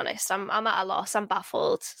 to be honest. I'm at a loss. I'm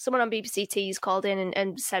baffled. Someone on BBC T's called in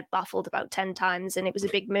and said baffled about 10 times, and it was a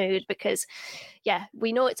big mood because, yeah,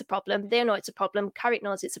 we know it's a problem. They know it's a problem. Carrick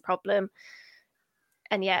knows it's a problem.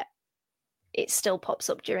 And yet it still pops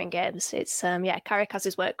up during games. It's, Carrick has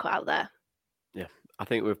his work cut out there. Yeah, I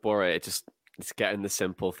think with Borough, it's getting the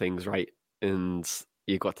simple things right, and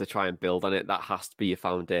you've got to try and build on it. That has to be your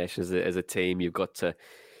foundation as a team. You've got to,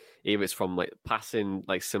 either it's from like passing,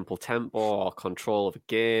 like simple tempo or control of a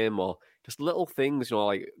game, or just little things,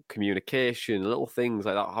 like communication, little things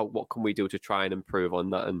like that. What can we do to try and improve on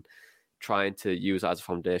that, and trying to use that as a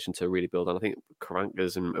foundation to really build on? I think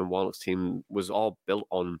Karanka's and Warnock's team was all built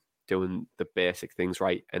on doing the basic things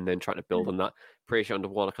right, and then trying to build on that. Pretty sure under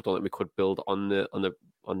Warnock, I don't think we could build on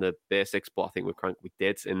the basics, but I think with Karanka we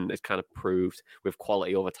did, and it's kind of proved with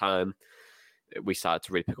quality over time. We started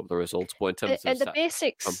to really pick up the results. But in terms of the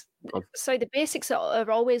basics, the basics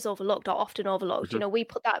are always overlooked, or often overlooked. Mm-hmm. We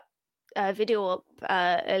put that video up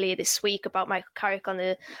earlier this week about Michael Carrick on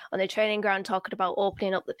the training ground talking about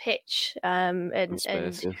opening up the pitch and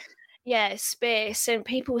space, space. And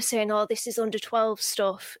people were saying, "Oh, this is under 12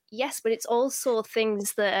 stuff." Yes, but it's also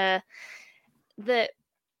things that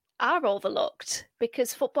are overlooked,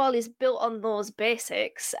 because football is built on those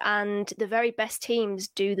basics, and the very best teams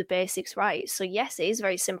do the basics right. So yes, it is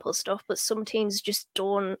very simple stuff, but some teams just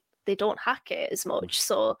don't hack it as much.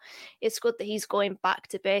 So it's good that he's going back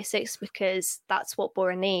to basics, because that's what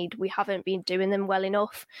Borough need. We haven't been doing them well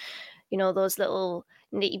enough. Those little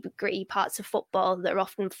nitty-gritty parts of football that are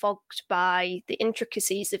often fogged by the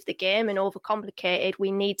intricacies of the game and overcomplicated.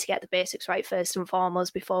 We need to get the basics right first and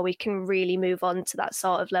foremost before we can really move on to that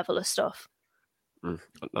sort of level of stuff. No,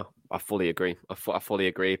 I fully agree. I fully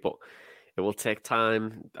agree, but it will take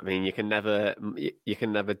time. I mean, you can never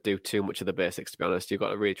do too much of the basics, to be honest. You've got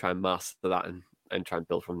to really try and master that and try and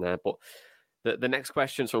build from there. But the next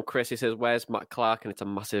question is from Chris. He says, "Where's Matt Clark?" And it's a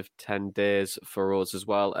massive 10 days for us as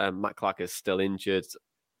well. Matt Clark is still injured.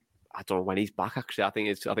 I don't know when he's back. Actually, I think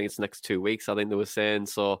it's next 2 weeks. I think they were saying.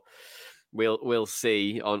 So we'll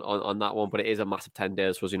see on that one. But it is a massive 10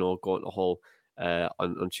 days for us. Going to Hull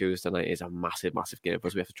on Tuesday night is a massive game for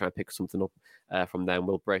us. We have to try and pick something up from them.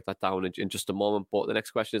 We'll break that down in just a moment. But the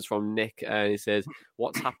next question is from Nick, and he says,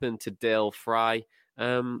 "What's happened to Dale Fry?"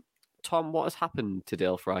 Tom, what has happened to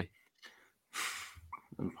Dale Fry?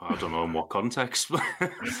 I don't know in what context. No,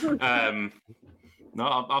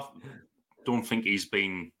 I don't think he's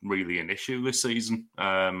been really an issue this season.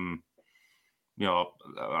 I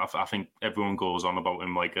think everyone goes on about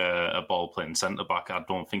him like a ball-playing centre-back. I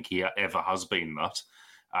don't think he ever has been that.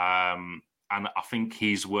 And I think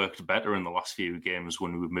he's worked better in the last few games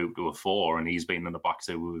when we've moved to a 4, and he's been in the back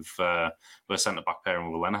two with a centre-back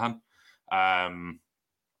pairing with Lenihan.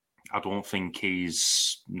 I don't think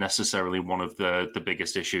he's necessarily one of the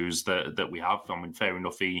biggest issues that we have. I mean, fair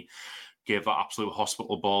enough, he gave that absolute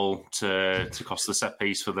hospital ball to cost the set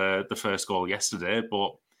piece for the first goal yesterday,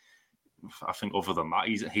 but I think other than that,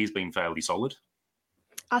 he's been fairly solid.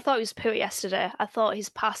 I thought he was poor yesterday. I thought his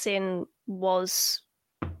passing was...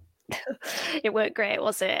 it weren't great,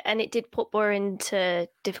 was it? And it did put Borough into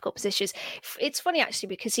difficult positions. It's funny, actually,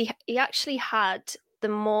 because he actually had the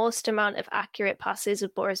most amount of accurate passes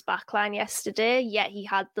of Borough's backline yesterday, yet he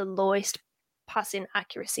had the lowest passing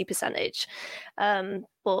accuracy percentage.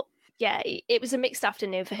 But yeah, it was a mixed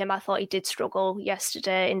afternoon for him. I thought he did struggle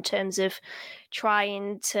yesterday in terms of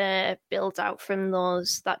trying to build out from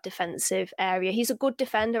that defensive area. He's a good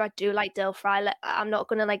defender. I do like Dale Fry. I'm not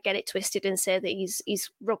going to get it twisted and say that he's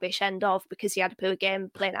rubbish end of because he had a poor game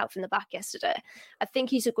playing out from the back yesterday. I think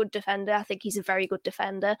he's a good defender. I think he's a very good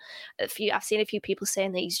defender. I've seen a few people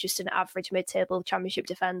saying that he's just an average mid-table championship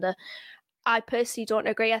defender. I personally don't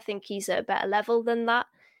agree. I think he's at a better level than that.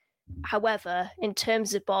 However, in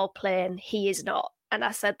terms of ball playing, he is not. And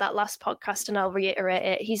I said that last podcast and I'll reiterate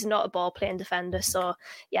it. He's not a ball playing defender. So,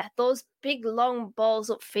 yeah, those big long balls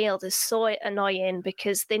upfield is so annoying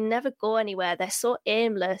because they never go anywhere. They're so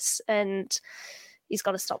aimless and he's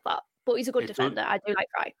got to stop that. But he's a good defender. I do like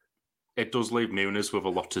Fry. It does leave Muniz with a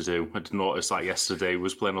lot to do. I did notice that yesterday. He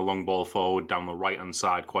was playing a long ball forward down the right-hand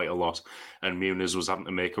side quite a lot, and Muniz was having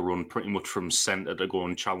to make a run pretty much from centre to go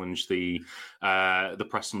and challenge the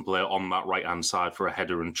Preston player on that right-hand side for a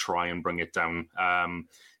header and try and bring it down.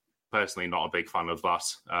 Personally, not a big fan of that.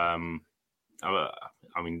 I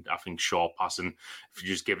mean, I think short passing, if you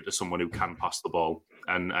just give it to someone who can pass the ball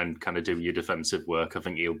and kind of do your defensive work, I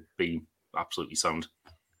think he'll be absolutely sound.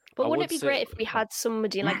 But wouldn't it be great if we had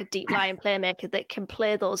somebody like a deep lying playmaker that can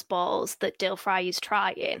play those balls that Dale Fry is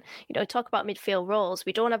trying? Talk about midfield roles.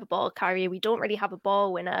 We don't have a ball carrier. We don't really have a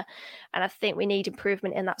ball winner. And I think we need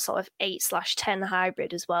improvement in that sort of 8/10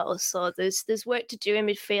 hybrid as well. So there's work to do in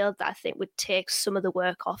midfield that I think would take some of the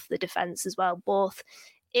work off the defence as well, both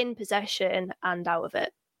in possession and out of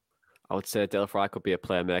it. I would say Dale Fry could be a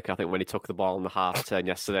playmaker. I think when he took the ball on the half turn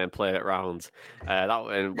yesterday and played it round, did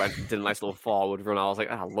a nice little forward run. I was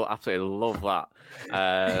like, I absolutely love that.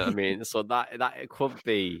 So that it could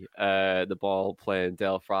be the ball playing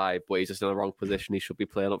Dale Fry, but he's just in the wrong position. He should be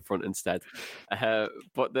playing up front instead.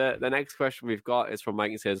 But the next question we've got is from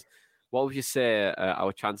Mike. He says, what would you say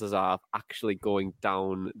our chances are of actually going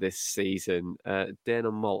down this season?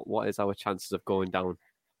 Dana Malt, what is our chances of going down?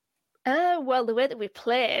 Well, the way that we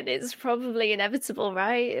played, it's probably inevitable,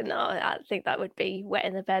 right? No, I think that would be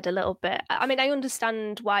wetting the bed a little bit. I mean, I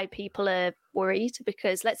understand why people are worried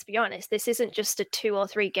because, let's be honest, this isn't just a 2 or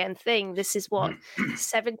 3 game thing. This is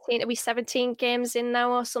 17? Are we 17 games in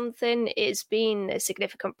now or something? It's been a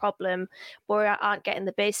significant problem. We aren't getting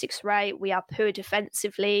the basics right. We are poor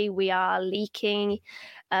defensively. We are leaking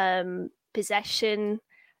possession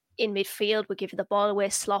in midfield. We're giving the ball away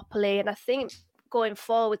sloppily, and I think going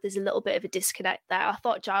forward, there's a little bit of a disconnect there. I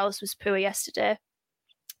thought Giles was poor yesterday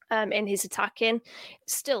in his attacking.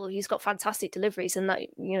 Still, he's got fantastic deliveries, and that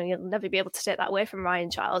you'll never be able to take that away from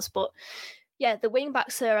Ryan Giles. But yeah, the wing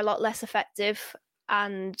backs are a lot less effective,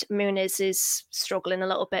 and Muniz is struggling a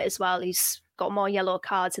little bit as well. He's got more yellow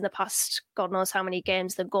cards in the past, God knows how many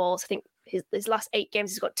games than goals. I think his last 8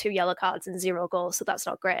 games, he's got 2 yellow cards and 0 goals, so that's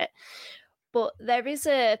not great. But there is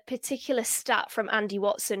a particular stat from Andy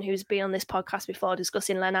Watson, who's been on this podcast before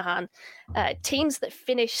discussing Lenihan. Teams that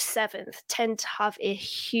finish 7th tend to have a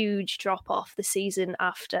huge drop-off the season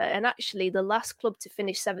after. And actually, the last club to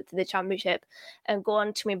finish 7th in the Championship and go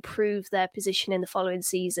on to improve their position in the following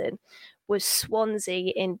season was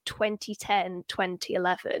Swansea in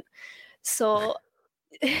 2010-2011. So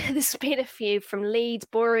there's been a few from Leeds,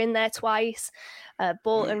 Borough in there twice,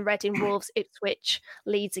 Bolton, Reading, Wolves, Ipswich,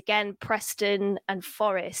 Leeds again, Preston and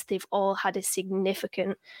Forest. They've all had a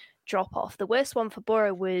significant drop-off. The worst one for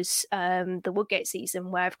Borough was the Woodgate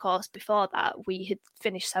season, where, of course, before that, we had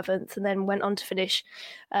finished 7th and then went on to finish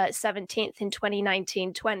 17th in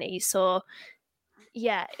 2019-20. So,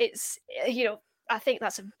 yeah, it's, I think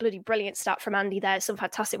that's a bloody brilliant stat from Andy there. Some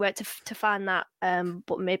fantastic work to find that,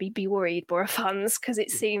 but maybe be worried, Borough fans, because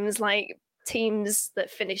it seems like teams that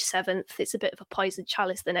finish 7th, it's a bit of a poisoned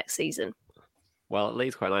chalice the next season. Well, it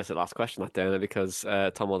leads quite nicely to the last question, that, Dana, because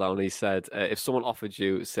Tom O'Downey said, if someone offered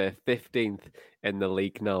you, say, 15th in the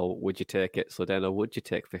league now, would you take it? So, Dana, would you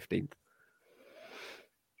take 15th?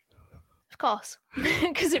 Of course,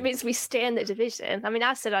 because it means we stay in the division. I mean,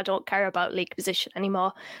 I said I don't care about league position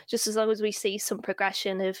anymore, just as long as we see some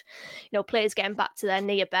progression of, players getting back to their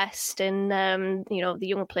near best and, the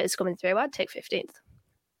younger players coming through. I'd take 15th.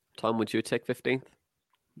 Tom, would you take 15th?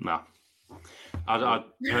 No. I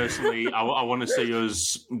personally, I want to see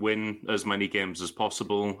us win as many games as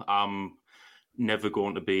possible. I'm never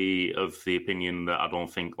going to be of the opinion that I don't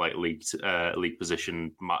think league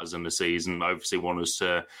position matters in the season. I obviously want us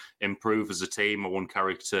to improve as a team. I want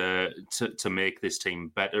Carrick to make this team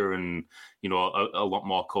better and a lot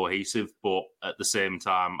more cohesive. But at the same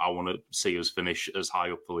time, I want to see us finish as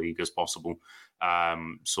high up the league as possible. I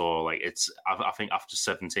think after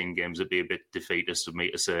 17 games, it'd be a bit defeatist of me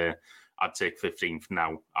to say I'd take 15th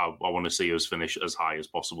now. I want to see us finish as high as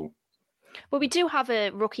possible. Well, we do have a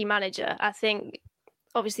rookie manager. I think,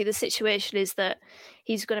 obviously, the situation is that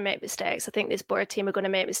he's going to make mistakes. I think this Borough team are going to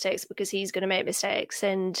make mistakes because he's going to make mistakes.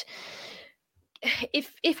 And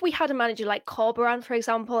if we had a manager like Corberan, for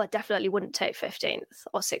example, I definitely wouldn't take 15th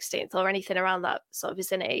or 16th or anything around that sort of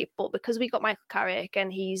vicinity. But because we got Michael Carrick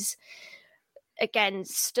and he's, again,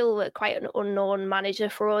 still quite an unknown manager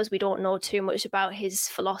for us, we don't know too much about his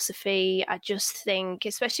philosophy. I just think,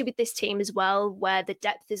 especially with this team as well, where the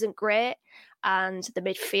depth isn't great and the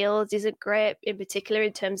midfield isn't great, in particular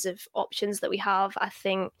in terms of options that we have, I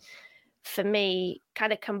think, for me,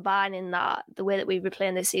 kind of combining that, the way that we've been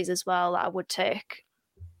playing this season as well, I would take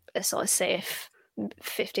a sort of safe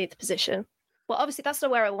 15th position. Well, obviously, that's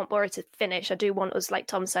not where I want Borough to finish. I do want us, like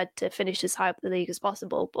Tom said, to finish as high up the league as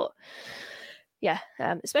possible. But yeah,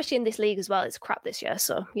 especially in this league as well, it's crap this year,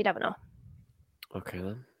 so you never know. Okay,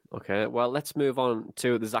 then. Okay, well, let's move on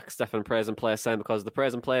to the Zach Steffen Praise and Place then, because the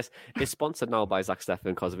Praise and Place is sponsored now by Zach Steffen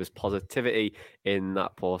because of his positivity in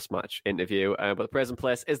that post-match interview. But the Praise and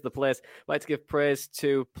Place is the place. I'd like to give praise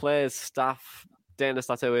to players, staff, Dana's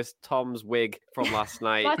tattooist, Tom's wig from last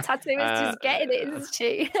night. My tattooist is getting it, isn't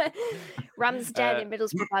she? Ramsden in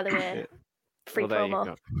Middlesbrough, by the way. Free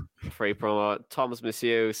promo. Free promo. Tom's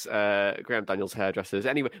masseuse, Graham Daniels hairdressers.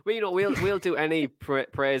 Anyway, we'll do any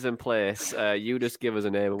praise and place. You just give us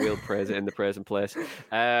a name and we'll praise it in the praise and place.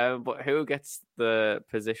 But who gets the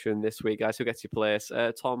position this week, guys? Who gets your place?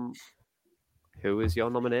 Tom, who is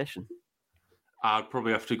your nomination? I'd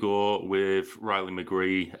probably have to go with Riley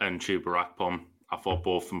McGree and Chuba Akpom. I thought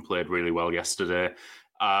both of them played really well yesterday.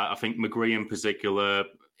 I think McGree in particular,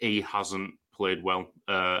 he hasn't played well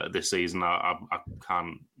this season. I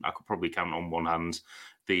could probably count on one hand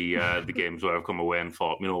the games where I've come away and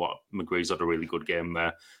thought, you know what, McGree's had a really good game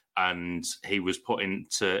there, and he was put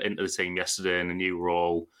into the team yesterday in a new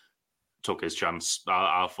role, took his chance.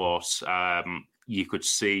 I thought you could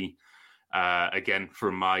see again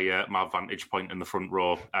from my vantage point in the front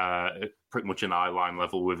row, pretty much an eye line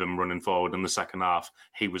level with him running forward in the second half.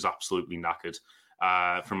 He was absolutely knackered.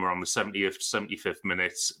 From around the 70th, 75th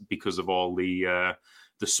minutes, because of all the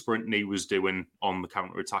sprinting he was doing on the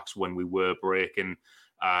counter-attacks when we were breaking,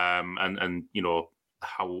 and you know,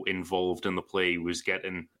 how involved in the play he was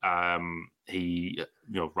getting. He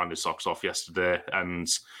ran his socks off yesterday, and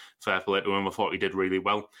fair play to him. I thought he did really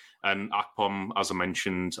well. And Akpom, as I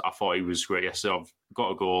mentioned, I thought he was great yesterday. I've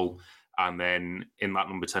got a goal, and then in that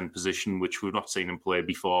number 10 position, which we've not seen him play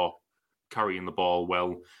before, carrying the ball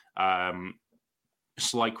well.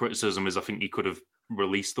 Slight criticism is I think he could have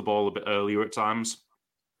released the ball a bit earlier at times,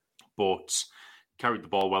 but carried the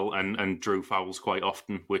ball well and drew fouls quite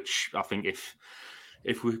often, which I think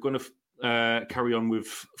if we're going to carry on with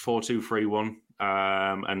 4-2-3-1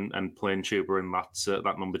 and playing Chuba in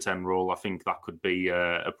that number 10 role, I think that could be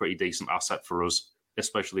a pretty decent asset for us,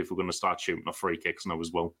 especially if we're going to start shooting off free kicks now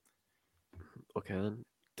as well. Okay, then.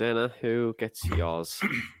 Dana, who gets yours?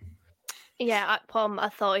 Yeah, Akpom, I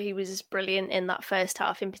thought he was brilliant in that first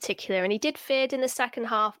half in particular, and he did fade in the second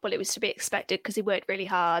half, but it was to be expected because he worked really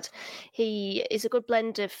hard. He is a good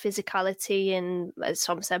blend of physicality and, as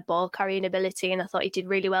Tom said, ball carrying ability, and I thought he did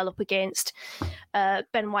really well up against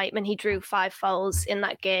Ben Whiteman. He drew 5 fouls in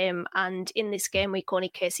that game, and in this game week only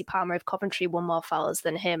Casey Palmer of Coventry won more fouls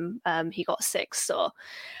than him. He got 6, so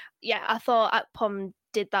yeah, I thought Akpom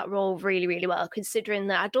did that role really, really well, considering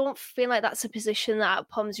that I don't feel like that's a position that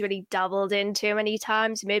Pom's really dabbled in too many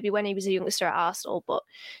times, maybe when he was a youngster at Arsenal. But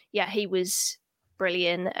yeah, he was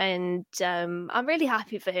brilliant, and I'm really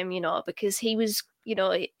happy for him, because he was,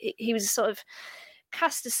 he was sort of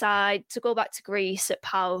cast aside to go back to Greece at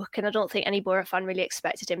PAOK, and I don't think any Borough fan really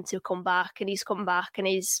expected him to come back, and he's come back and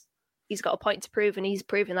he's got a point to prove, and he's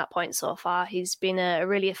proven that point so far. He's been a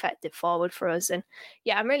really effective forward for us, and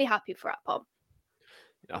yeah, I'm really happy for Akpom.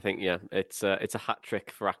 I think, yeah, it's a hat trick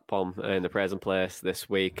for Akpom in the Praise and Place this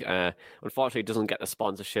week. Unfortunately, it doesn't get the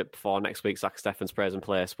sponsorship for next week. Zach Steffen's Praise and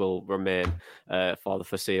Place will remain for the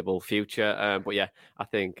foreseeable future. But yeah, I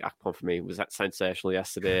think Akpom for me was sensational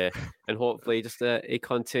yesterday, and hopefully just he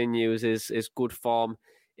continues his good form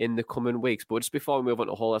in the coming weeks. But just before we move on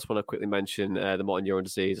to Hull, I just want to quickly mention the Motor Neurone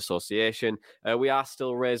Disease Association. We are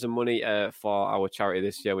still raising money for our charity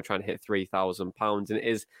this year. We're trying to hit £3,000, and it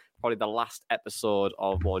is probably the last episode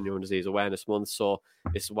of Motor Neurone Disease Awareness Month. So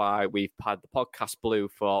this is why we've had the podcast blue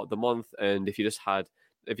for the month. And if you had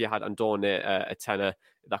and donate a tenner,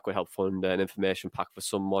 that could help fund an information pack for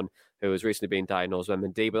someone who has recently been diagnosed with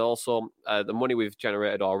M&D. But also the money we've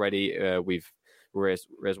generated already, we've raised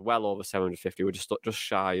well over 750. We're just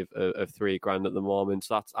shy of $3,000 at the moment.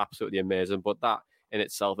 So that's absolutely amazing. But that in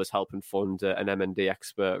itself as helping fund an M&D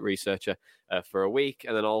expert researcher for a week.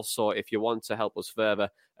 And then also, if you want to help us further,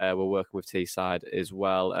 we're working with Teesside as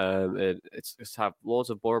well. It's to have loads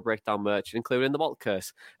of Borough Breakdown merch, including the Malt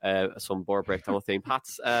Curse, some Borough Breakdown themed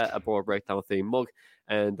hats, a Borough Breakdown themed mug,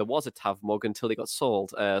 and there was a Tav mug until it got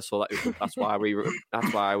sold. So that's why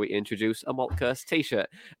we introduced a Malt Curse t-shirt.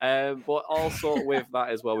 But also with that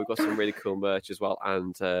as well, we've got some really cool merch as well,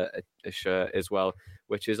 and a shirt as well,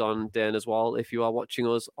 which is on Dana's wall if you are watching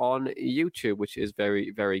us on YouTube, which is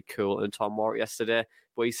very, very cool. And Tom wore it yesterday,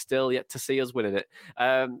 but he's still yet to see us winning it.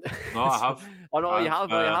 No, I have. Oh, no, you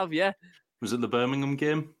have, yeah. Was it the Birmingham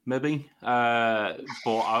game, maybe? But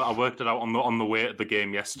I worked it out on the way to the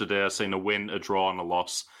game yesterday. I've seen a win, a draw, and a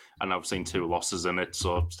loss, and I've seen 2 losses in it.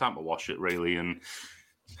 So it's time to wash it, really, and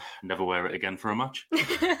never wear it again for a match.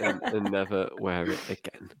 and never wear it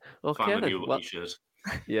again. Okay, find a new lucky shirt.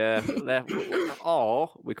 Yeah, or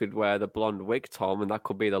we could wear the blonde wig, Tom, and that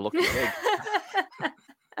could be the lucky wig.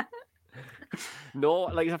 No,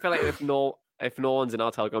 I feel like if no one's in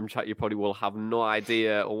our Telegram chat, you probably will have no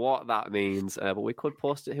idea what that means. But we could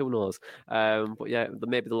post it. Who knows? But yeah,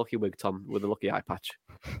 maybe the lucky wig, Tom, with the lucky eye patch.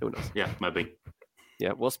 Who knows? Yeah, maybe.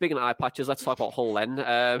 Yeah. Well, speaking of eye patches, let's talk about Hull then.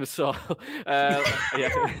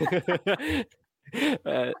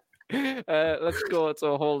 Let's go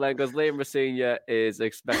to Hull then, because Liam Rosenior is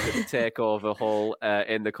expected to take over Hull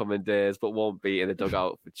in the coming days, but won't be in the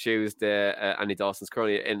dugout for Tuesday. Andy Dawson's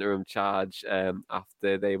currently in interim charge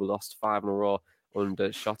after they lost 5 in a row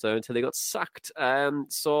under Shotter until they got sacked.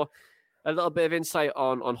 So a little bit of insight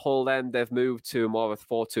on Hull then. They've moved to more of a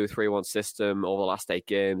 4-2-3-1 system over the last 8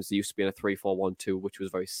 games. They used to be in a 3-4-1-2, which was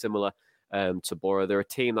very similar to Borough. They're a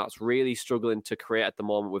team that's really struggling to create at the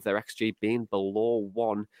moment, with their XG being below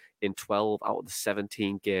 1 in 12 out of the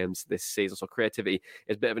 17 games this season. So creativity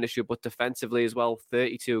is a bit of an issue, but defensively as well,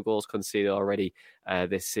 32 goals conceded already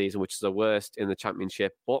this season, which is the worst in the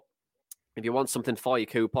Championship. But if you want something for your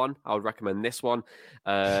coupon, I would recommend this one.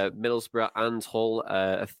 Middlesbrough and Hull,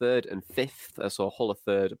 a 3rd and 5th. So Hull a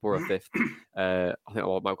 3rd, Borough 5th. I think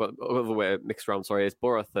I've got the other way mixed around, sorry. It's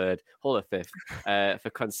Borough 3rd, Hull a 5th for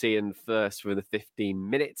conceding first within the 15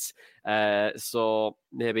 minutes. So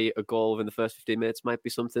maybe a goal within the first 15 minutes might be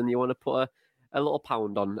something you want to put a little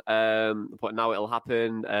pound on. But now it'll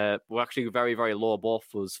happen. We're actually very, very low, both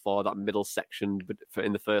of us, for that middle section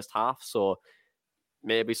in the first half. So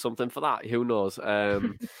maybe something for that. Who knows?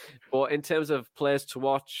 But in terms of players to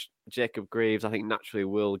watch, Jacob Greaves, I think, naturally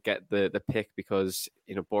will get the pick because,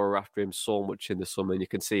 Borough after him so much in the summer, and you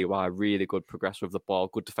can see why. Really good progressor of the ball,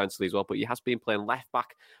 good defensively as well. But he has been playing left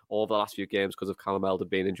back over the last few games because of Callum Elder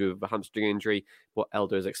being injured with a hamstring injury. But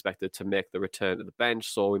Elder is expected to make the return to the bench,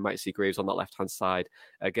 so we might see Greaves on that left-hand side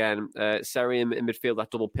again. Seri in midfield,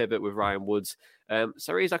 that double pivot with Ryan Woods.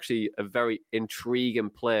 Seri is actually a very intriguing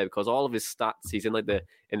player because all of his stats, he's in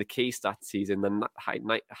the key stats, he's in the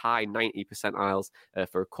high 90 percentiles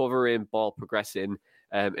for recovering, ball progressing,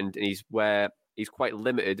 and he's quite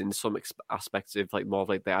limited in some aspects of more of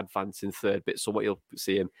the advancing third bit. So what you'll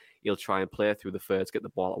see him, he'll try and play through the thirds, get the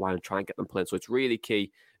ball at line and try and get them playing. So it's really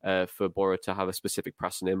key for Borough to have a specific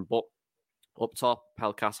press on him. But up top,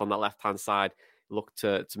 Pelkas on that left-hand side, look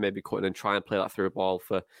to maybe cut in and try and play that through a ball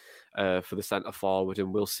for the centre forward.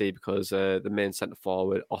 And we'll see, because the main centre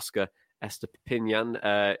forward, Oscar Estepinian,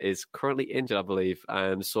 is currently injured, I believe.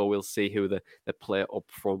 So we'll see who they play up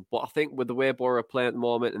front. But I think with the way Borough are playing at the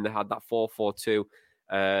moment, and they had that 4-4-2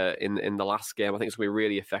 in the last game, I think it's going to be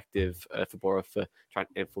really effective for Borough for trying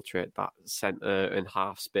to infiltrate that centre and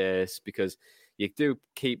half space, because you do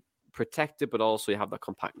keep protected, but also you have that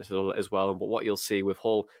compactness as well. But what you'll see with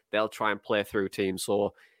Hull, they'll try and play through teams.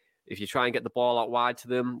 So if you try and get the ball out wide to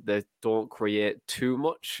them, they don't create too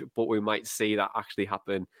much, but we might see that actually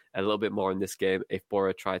happen a little bit more in this game if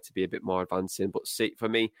Borough try to be a bit more advancing. But see, for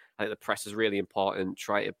me, I think the press is really important.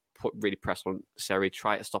 Try to really press on Seri,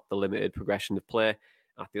 try to stop the limited progression of play.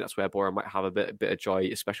 I think that's where Borough might have a bit of joy,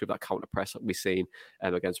 especially with that counter press that we've seen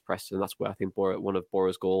against Preston. That's where I think one of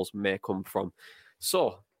Borough's goals may come from.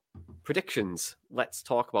 So, predictions. Let's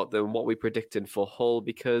talk about them. What we predicted for Hull,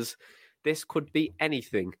 because this could be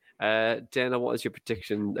anything. Dana, what is your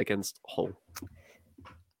prediction against Hull?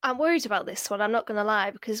 I'm worried about this one, I'm not going to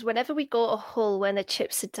lie, because whenever we go to Hull when the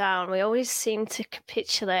chips are down, we always seem to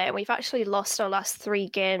capitulate, and we've actually lost our last 3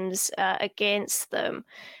 games against them.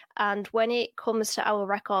 And when it comes to our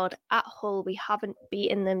record at Hull, we haven't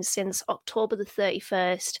beaten them since October the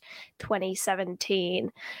 31st,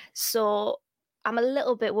 2017. So I'm a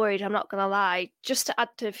little bit worried, I'm not going to lie. Just to add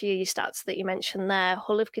to a few of your stats that you mentioned there,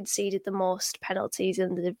 Hull have conceded the most penalties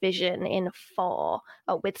in the division with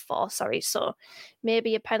four. So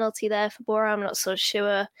maybe a penalty there for Borough, I'm not so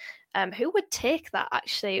sure. Who would take that,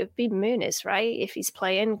 actually? It would be Muniz, right, if he's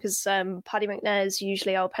playing, because Paddy McNair's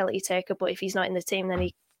usually our penalty taker, but if he's not in the team, then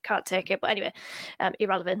he can't take it. But anyway,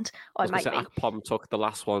 irrelevant. Or it might be. Akpom took the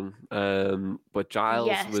last one, but Giles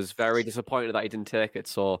was very disappointed that he didn't take it.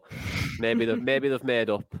 So maybe they've made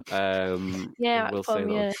up. We'll see.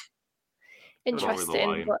 Yeah.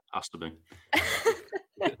 Interesting. But... has to be.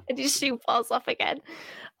 Did you shoe falls off again?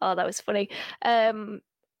 Oh, that was funny. I'm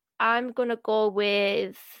gonna go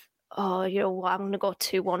with. Oh, you know what? I'm gonna go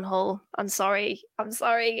 2-1 Hull. I'm sorry. I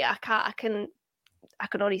can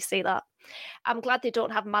only see that. I'm glad they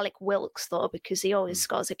don't have Malik Wilkes, though, because he always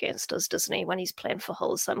scores against us, doesn't he, when he's playing for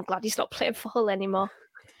Hull? So I'm glad he's not playing for Hull anymore.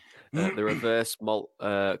 The reverse malt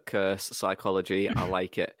curse psychology, I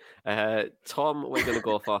like it. Tom, what are you going to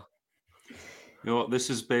go for? You know what,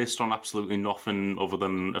 this is based on absolutely nothing other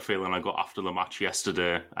than a feeling I got after the match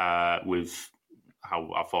yesterday with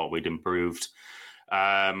how I thought we'd improved.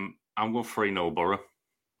 I'm going 3-0 Borough.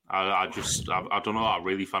 I don't know, I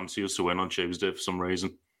really fancy us to win on Tuesday for some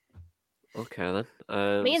reason. Okay,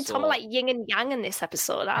 then. Me and Tom are like yin and yang in this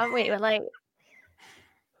episode, aren't we? We're like...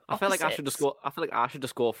 I feel like I should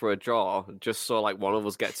just go for a draw, just so like one of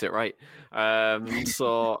us gets it right.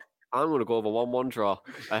 So I'm going to go over 1-1 draw.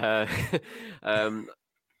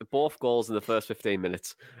 Both goals in the first 15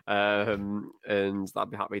 minutes, and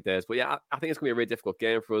that'd be happy days. But yeah, I think it's going to be a really difficult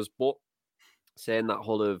game for us. But saying that,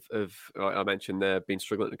 Hull have like I mentioned, they've been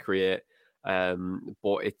struggling to create.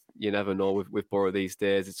 But you never know with Borough these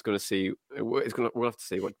days. We'll have to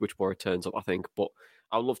see which Borough turns up, I think. But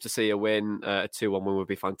I'd love to see a win. A 2-1 win would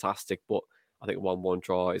be fantastic. But I think 1-1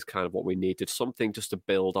 draw is kind of what we needed. Something just to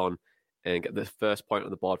build on and get the first point on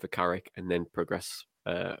the board for Carrick and then progress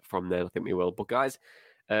from there. I think we will. But guys,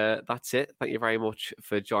 that's it. Thank you very much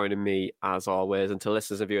for joining me as always. And to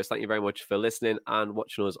listeners and viewers, thank you very much for listening and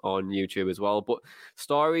watching us on YouTube as well. But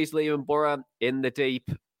stories leaving Borough in the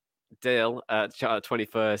Deepdale at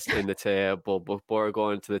 21st in the tier, but Borough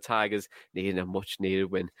going to the Tigers, needing a much needed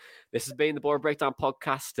win. This has been the Borough Breakdown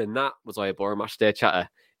podcast, and that was our Borough Matchday Chatter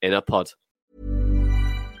in a pod.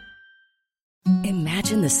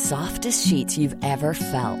 Imagine the softest sheets you've ever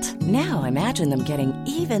felt. Now imagine them getting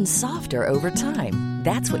even softer over time.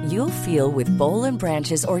 That's what you'll feel with Boll &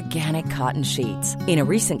 Branch's organic cotton sheets. In a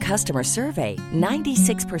recent customer survey,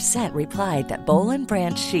 96% replied that Boll &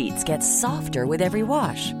 Branch sheets get softer with every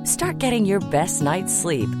wash. Start getting your best night's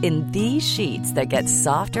sleep in these sheets that get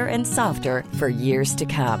softer and softer for years to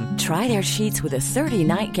come. Try their sheets with a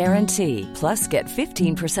 30-night guarantee. Plus, get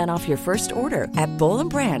 15% off your first order at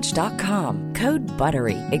bollandbranch.com. Code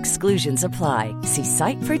BUTTERY. Exclusions apply. See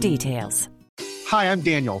site for details. Hi, I'm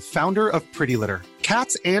Daniel, founder of Pretty Litter.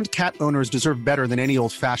 Cats and cat owners deserve better than any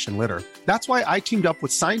old-fashioned litter. That's why I teamed up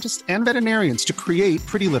with scientists and veterinarians to create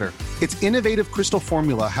Pretty Litter. Its innovative crystal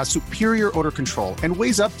formula has superior odor control and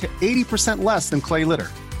weighs up to 80% less than clay litter.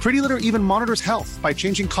 Pretty Litter even monitors health by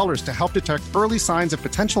changing colors to help detect early signs of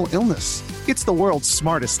potential illness. It's the world's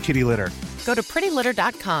smartest kitty litter. Go to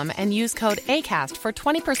prettylitter.com and use code ACAST for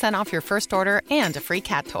 20% off your first order and a free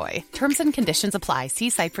cat toy. Terms and conditions apply. See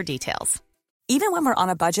site for details. Even when we're on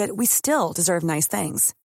a budget, we still deserve nice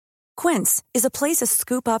things. Quince is a place to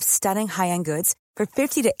scoop up stunning high-end goods for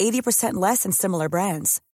 50 to 80% less than similar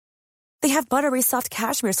brands. They have buttery soft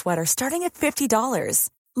cashmere sweaters starting at $50,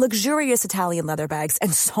 luxurious Italian leather bags,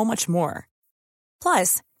 and so much more.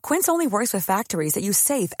 Plus, Quince only works with factories that use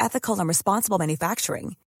safe, ethical, and responsible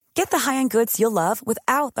manufacturing. Get the high-end goods you'll love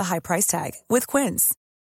without the high price tag with Quince.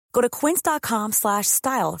 Go to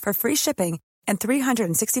quince.com/style for free shipping and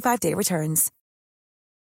 365-day returns.